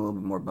explain a little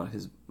bit more about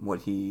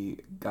what he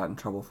got in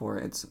trouble for?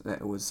 It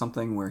was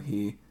something where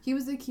he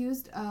was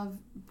accused of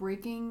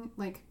breaking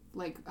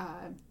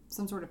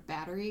some sort of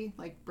battery,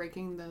 like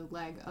breaking the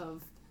leg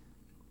of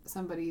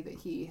somebody that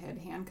he had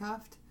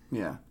handcuffed.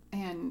 Yeah.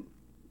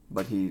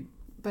 But he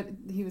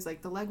was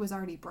like, the leg was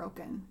already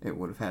broken. It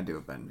would have had to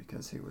have been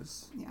because he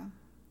was he a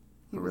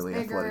was really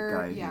bigger,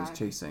 athletic guy he was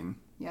chasing.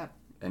 Yep.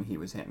 And he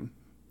was him.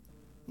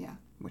 Yeah.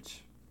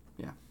 Which,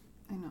 yeah.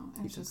 I know.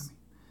 It's just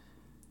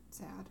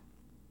sad.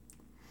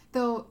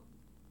 Though,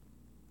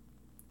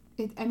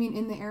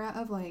 in the era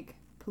of like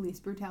police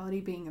brutality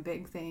being a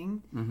big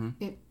thing,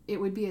 it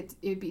would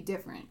be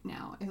different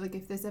now.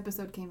 If this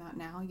episode came out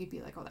now, you'd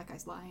be like, oh, that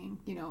guy's lying,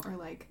 or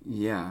like,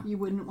 yeah, you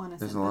wouldn't want to.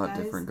 There's a lot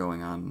different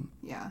going on.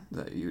 Yeah.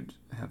 That you'd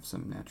have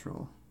some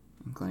natural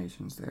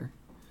inclinations there.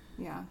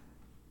 Yeah.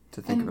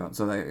 To think about.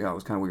 So it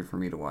was kind of weird for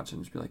me to watch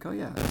and just be like, oh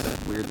yeah,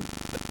 that's weird.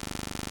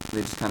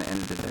 They just kind of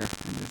ended it there,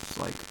 and it's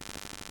like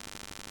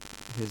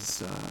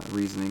his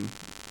reasoning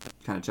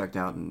kind of checked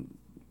out, and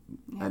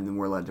then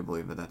we're led to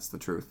believe that that's the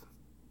truth.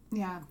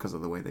 Yeah. Because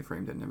of the way they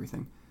framed it and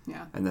everything.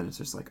 Yeah. And then it's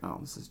just like, oh,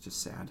 this is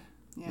just sad.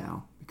 Yeah.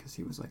 Now, because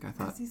he was like, I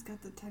thought he's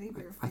got the teddy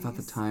bear face. I thought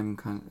the time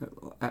kind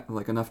of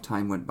like enough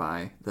time went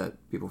by that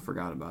people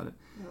forgot about it,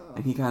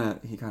 and he kind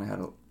of had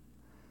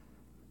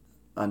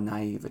a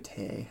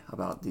naivete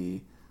about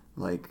the.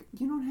 Like,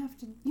 you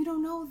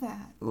don't know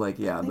that. Like,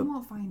 yeah, they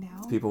won't find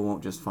out. People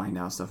won't just find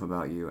out stuff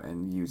about you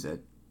and use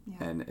it. Yeah.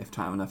 And if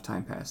enough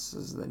time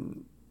passes,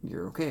 then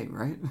you're okay,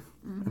 right?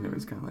 Mm-hmm. And it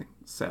was kind of like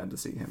sad to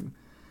see him.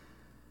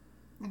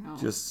 I know.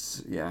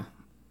 Just, yeah.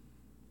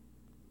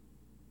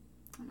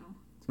 I know.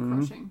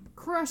 It's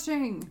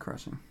crushing.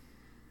 Crushing.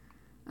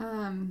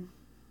 All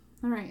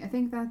right. I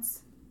think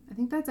that's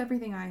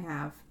everything I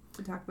have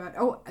to talk about.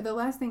 Oh, the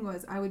last thing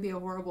was I would be a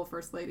horrible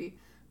first lady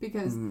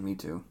because. Me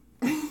too.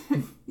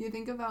 You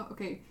think about,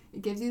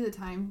 it gives you the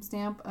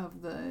timestamp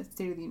of the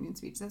State of the Union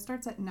speech. That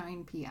starts at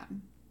 9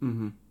 p.m.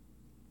 Mm-hmm.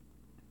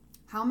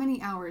 How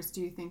many hours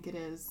do you think it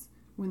is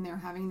when they're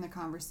having the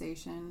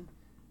conversation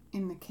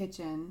in the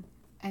kitchen,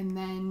 and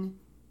then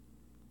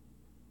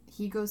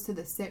he goes to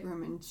the sit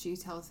room and she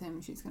tells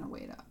him she's going to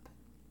wait up?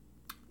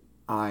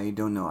 I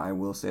don't know. I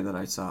will say that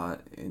I saw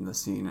it in the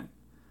scene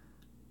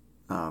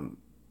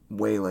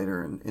way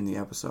later in the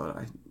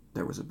episode.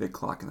 There was a big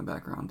clock in the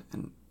background,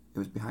 and it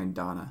was behind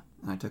Donna,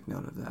 and I took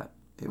note of that.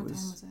 What time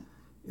was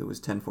it? It was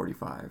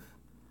 10:45.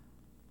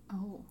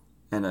 Oh.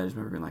 And I just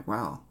remember being like,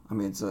 wow. I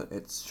mean, it's a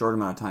short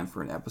amount of time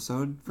for an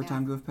episode for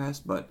time to have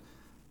passed, but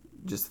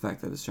just the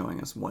fact that it's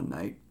showing us one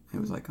night, it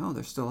was like, oh,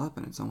 they're still up,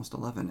 and it's almost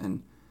 11.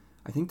 And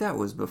I think that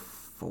was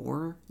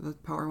before the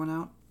power went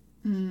out.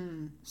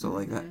 So,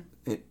 like, that,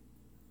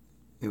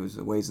 it was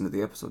a ways into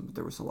the episode, but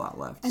there was a lot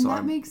left. And so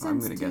that makes sense, I'm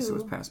going to guess it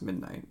was past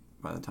midnight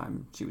by the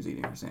time she was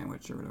eating her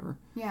sandwich or whatever.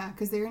 Yeah,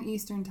 because they're in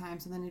Eastern time,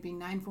 so then it'd be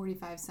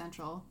 9:45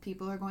 Central.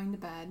 People are going to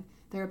bed.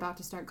 They're about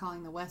to start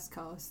calling the West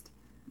Coast,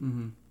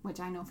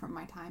 which I know from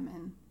my time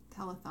in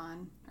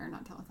phonathon,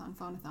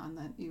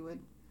 that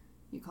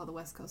you call the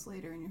West Coast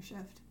later in your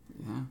shift.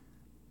 Yeah.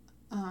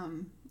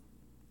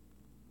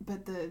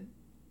 But the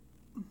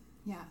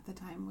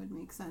time would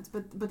make sense.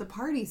 But the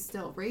party's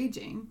still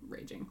raging,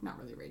 not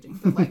really raging,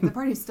 but like the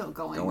party's still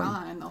going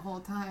on the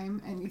whole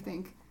time, and you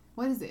think,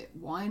 what is it,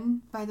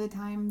 1 by the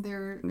time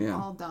they're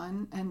all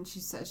done? And she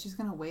says she's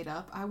going to wait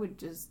up. I would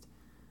just...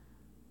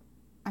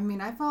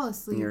 I fall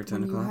asleep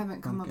when you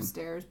haven't come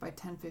upstairs by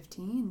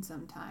 10:15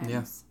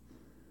 sometimes.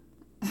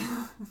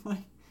 Yeah.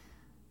 Like,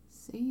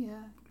 see ya.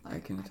 Like, I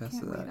can attest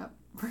to that. Wait up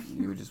for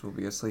you just will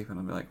be asleep, and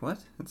I'll be like, what?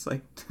 It's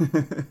like...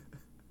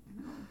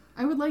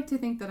 I would like to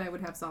think that I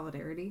would have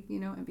solidarity,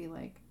 and be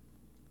like,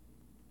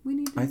 we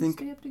need to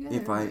stay up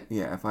together.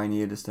 If I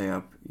needed to stay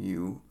up,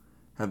 you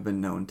have been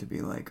known to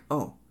be like,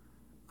 oh,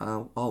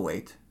 I'll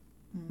wait.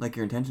 Like,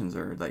 your intentions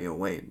are that you'll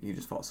wait. You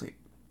just fall asleep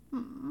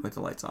with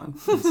the lights on.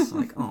 It's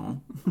like, oh,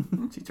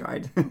 she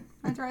tried.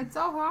 I tried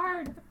so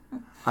hard.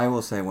 I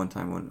will say one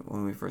time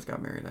when we first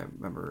got married, I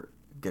remember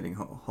getting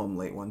home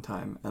late one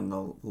time, and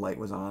the light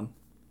was on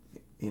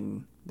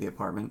in the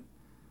apartment.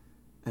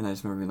 And I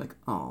just remember being like,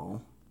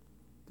 oh,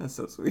 that's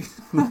so sweet.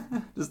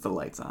 Just the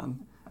lights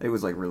on. It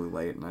was like really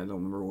late, and I don't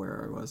remember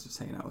where I was, just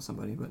hanging out with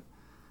somebody, but...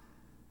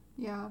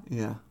 Yeah.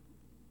 Yeah.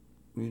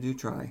 You do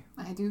try.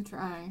 I do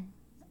try.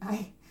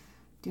 I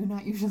do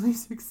not usually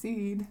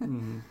succeed. But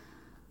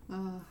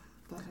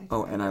I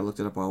try. And I looked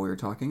it up while we were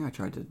talking. I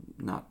tried to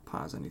not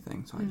pause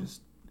anything, so I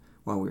just...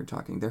 While we were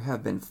talking, there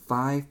have been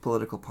 5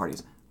 political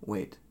parties.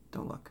 Wait,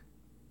 don't look.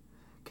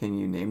 Can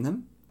you name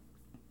them?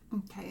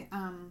 Okay,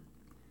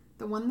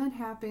 the one that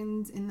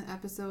happens in the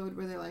episode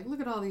where they're like, look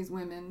at all these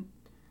women.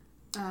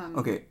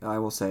 Okay, I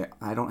will say,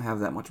 I don't have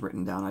that much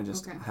written down. I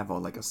just have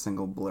a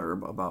single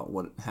blurb about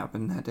what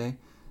happened that day.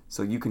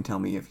 So you can tell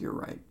me if you're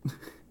right.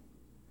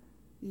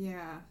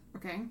 Yeah,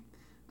 okay.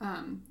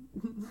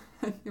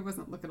 It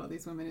wasn't look at all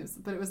these women,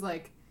 but it was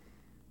like,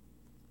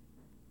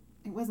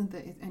 it wasn't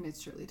and it's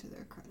surely to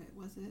their credit,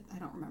 was it? I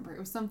don't remember. It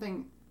was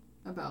something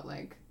about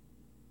like,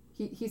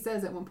 he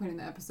says at one point in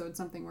the episode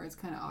something where it's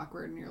kind of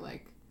awkward, and you're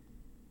like,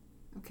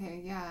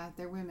 okay, yeah,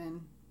 they're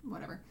women,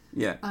 whatever.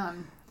 Yeah.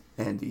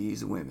 And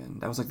these women.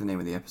 That was like the name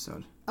of the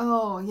episode.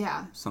 Oh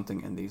yeah.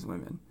 Something and these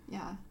women.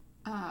 Yeah.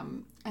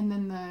 And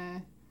then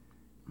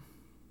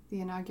the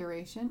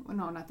inauguration. Well,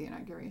 no, not the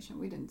inauguration.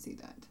 We didn't see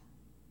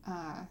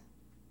that.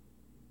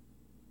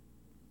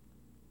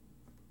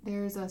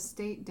 There's a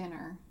state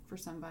dinner for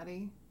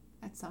somebody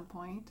at some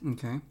point.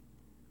 Okay.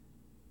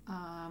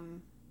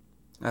 I'm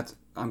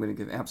going to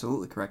give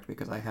absolutely correct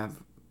because I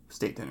have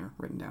state dinner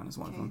written down as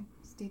one of them.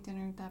 State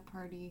dinner, that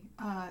party.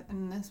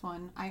 And this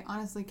one, I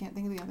honestly can't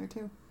think of the other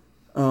two.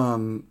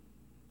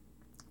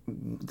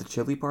 The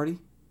chili party.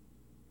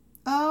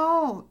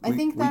 Oh, I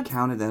think that we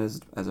counted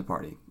that as a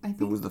party.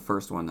 It was the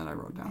first one that I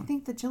wrote down. I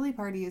think the chili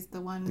party is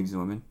the one. These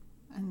women.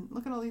 And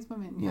look at all these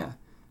women. Yeah.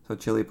 So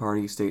chili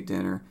party, state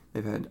dinner.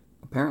 They've had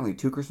apparently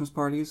 2 Christmas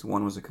parties.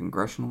 One was a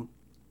congressional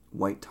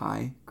white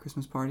tie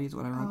Christmas party is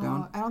what I wrote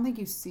down. I don't think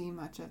you see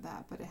much of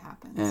that, but it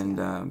happens.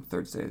 And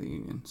third State of the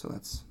Union. So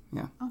that's,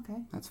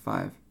 Okay. That's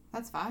 5.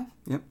 That's 5?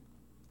 Yep.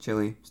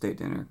 Chili, state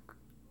dinner,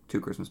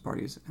 2 Christmas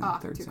parties,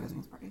 and third 2 State.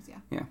 Christmas parties, yeah.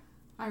 Yeah.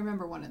 I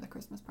remember one of the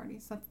Christmas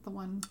parties. That's the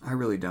one. I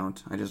really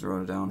don't. I just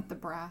wrote it down. With the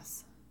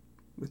brass.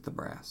 With the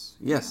brass.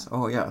 Yes. Yeah.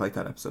 Oh, yeah. I like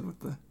that episode with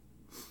the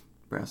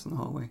brass in the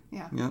hallway.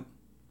 Yeah. Yep.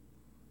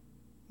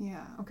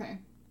 Yeah, okay.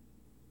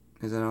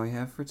 Is that all we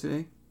have for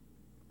today?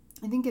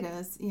 I think it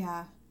is,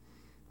 yeah.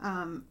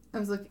 When I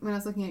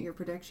was looking at your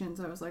predictions,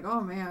 I was like, oh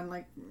man,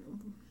 like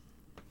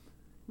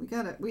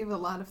we have a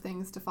lot of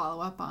things to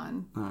follow up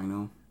on. I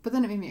know. But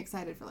then it made me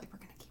excited for we're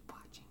gonna keep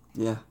watching.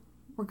 Yeah.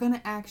 We're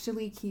gonna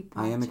actually keep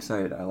watching. I am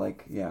excited.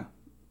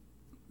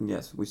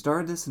 Yes, we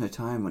started this in a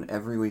time when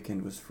every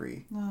weekend was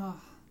free. Oh.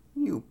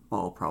 You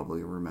all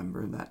probably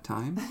remember that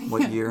time.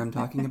 What year I'm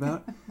talking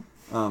about.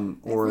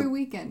 Every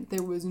weekend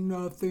there was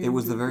nothing. It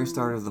was the very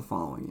start of the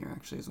following year,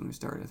 actually, is when we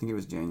started. I think it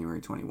was January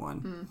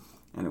 21.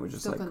 And it was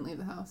just still couldn't leave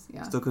the house,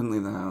 yeah. Still couldn't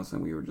leave the house,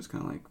 and we were just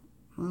kind of like,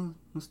 well,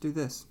 let's do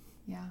this.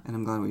 Yeah. And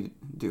I'm glad we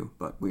do,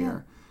 but we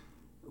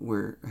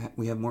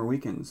have more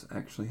weekends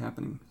actually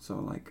happening. So,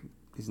 like,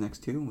 these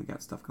next 2, we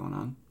got stuff going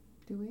on.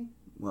 Do we?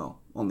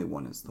 Well, only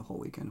one is the whole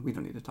weekend. We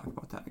don't need to talk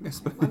about that, I guess.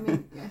 But I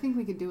mean, I think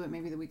we could do it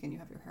maybe the weekend you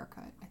have your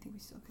haircut. I think we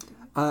still could do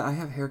it. I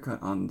have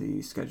haircut on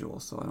the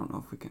schedule, so I don't know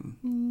if we can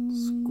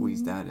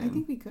squeeze that in. I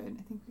think we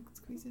could.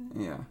 Squeeze it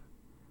in. Yeah.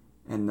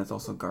 And that's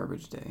also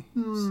garbage day.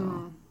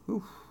 So,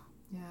 oof.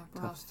 Yeah,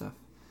 rough. Tough stuff.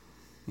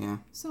 Yeah.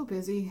 So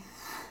busy.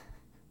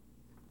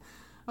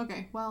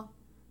 Okay, well,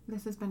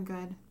 this has been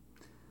good.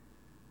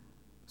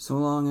 So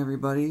long,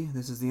 everybody.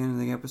 This is the end of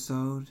the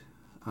episode.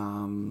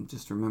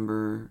 Just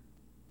remember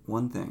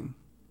one thing,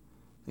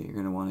 that you're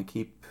going to want to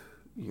keep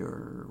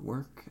your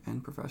work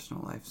and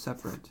professional life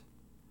separate,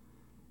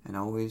 and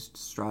always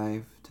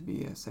strive to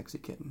be a sexy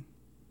kitten.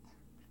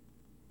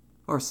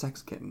 Or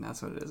sex kitten,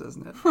 that's what it is,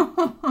 isn't it?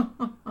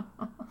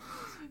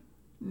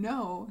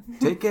 No.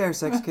 Take care,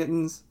 sex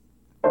kittens.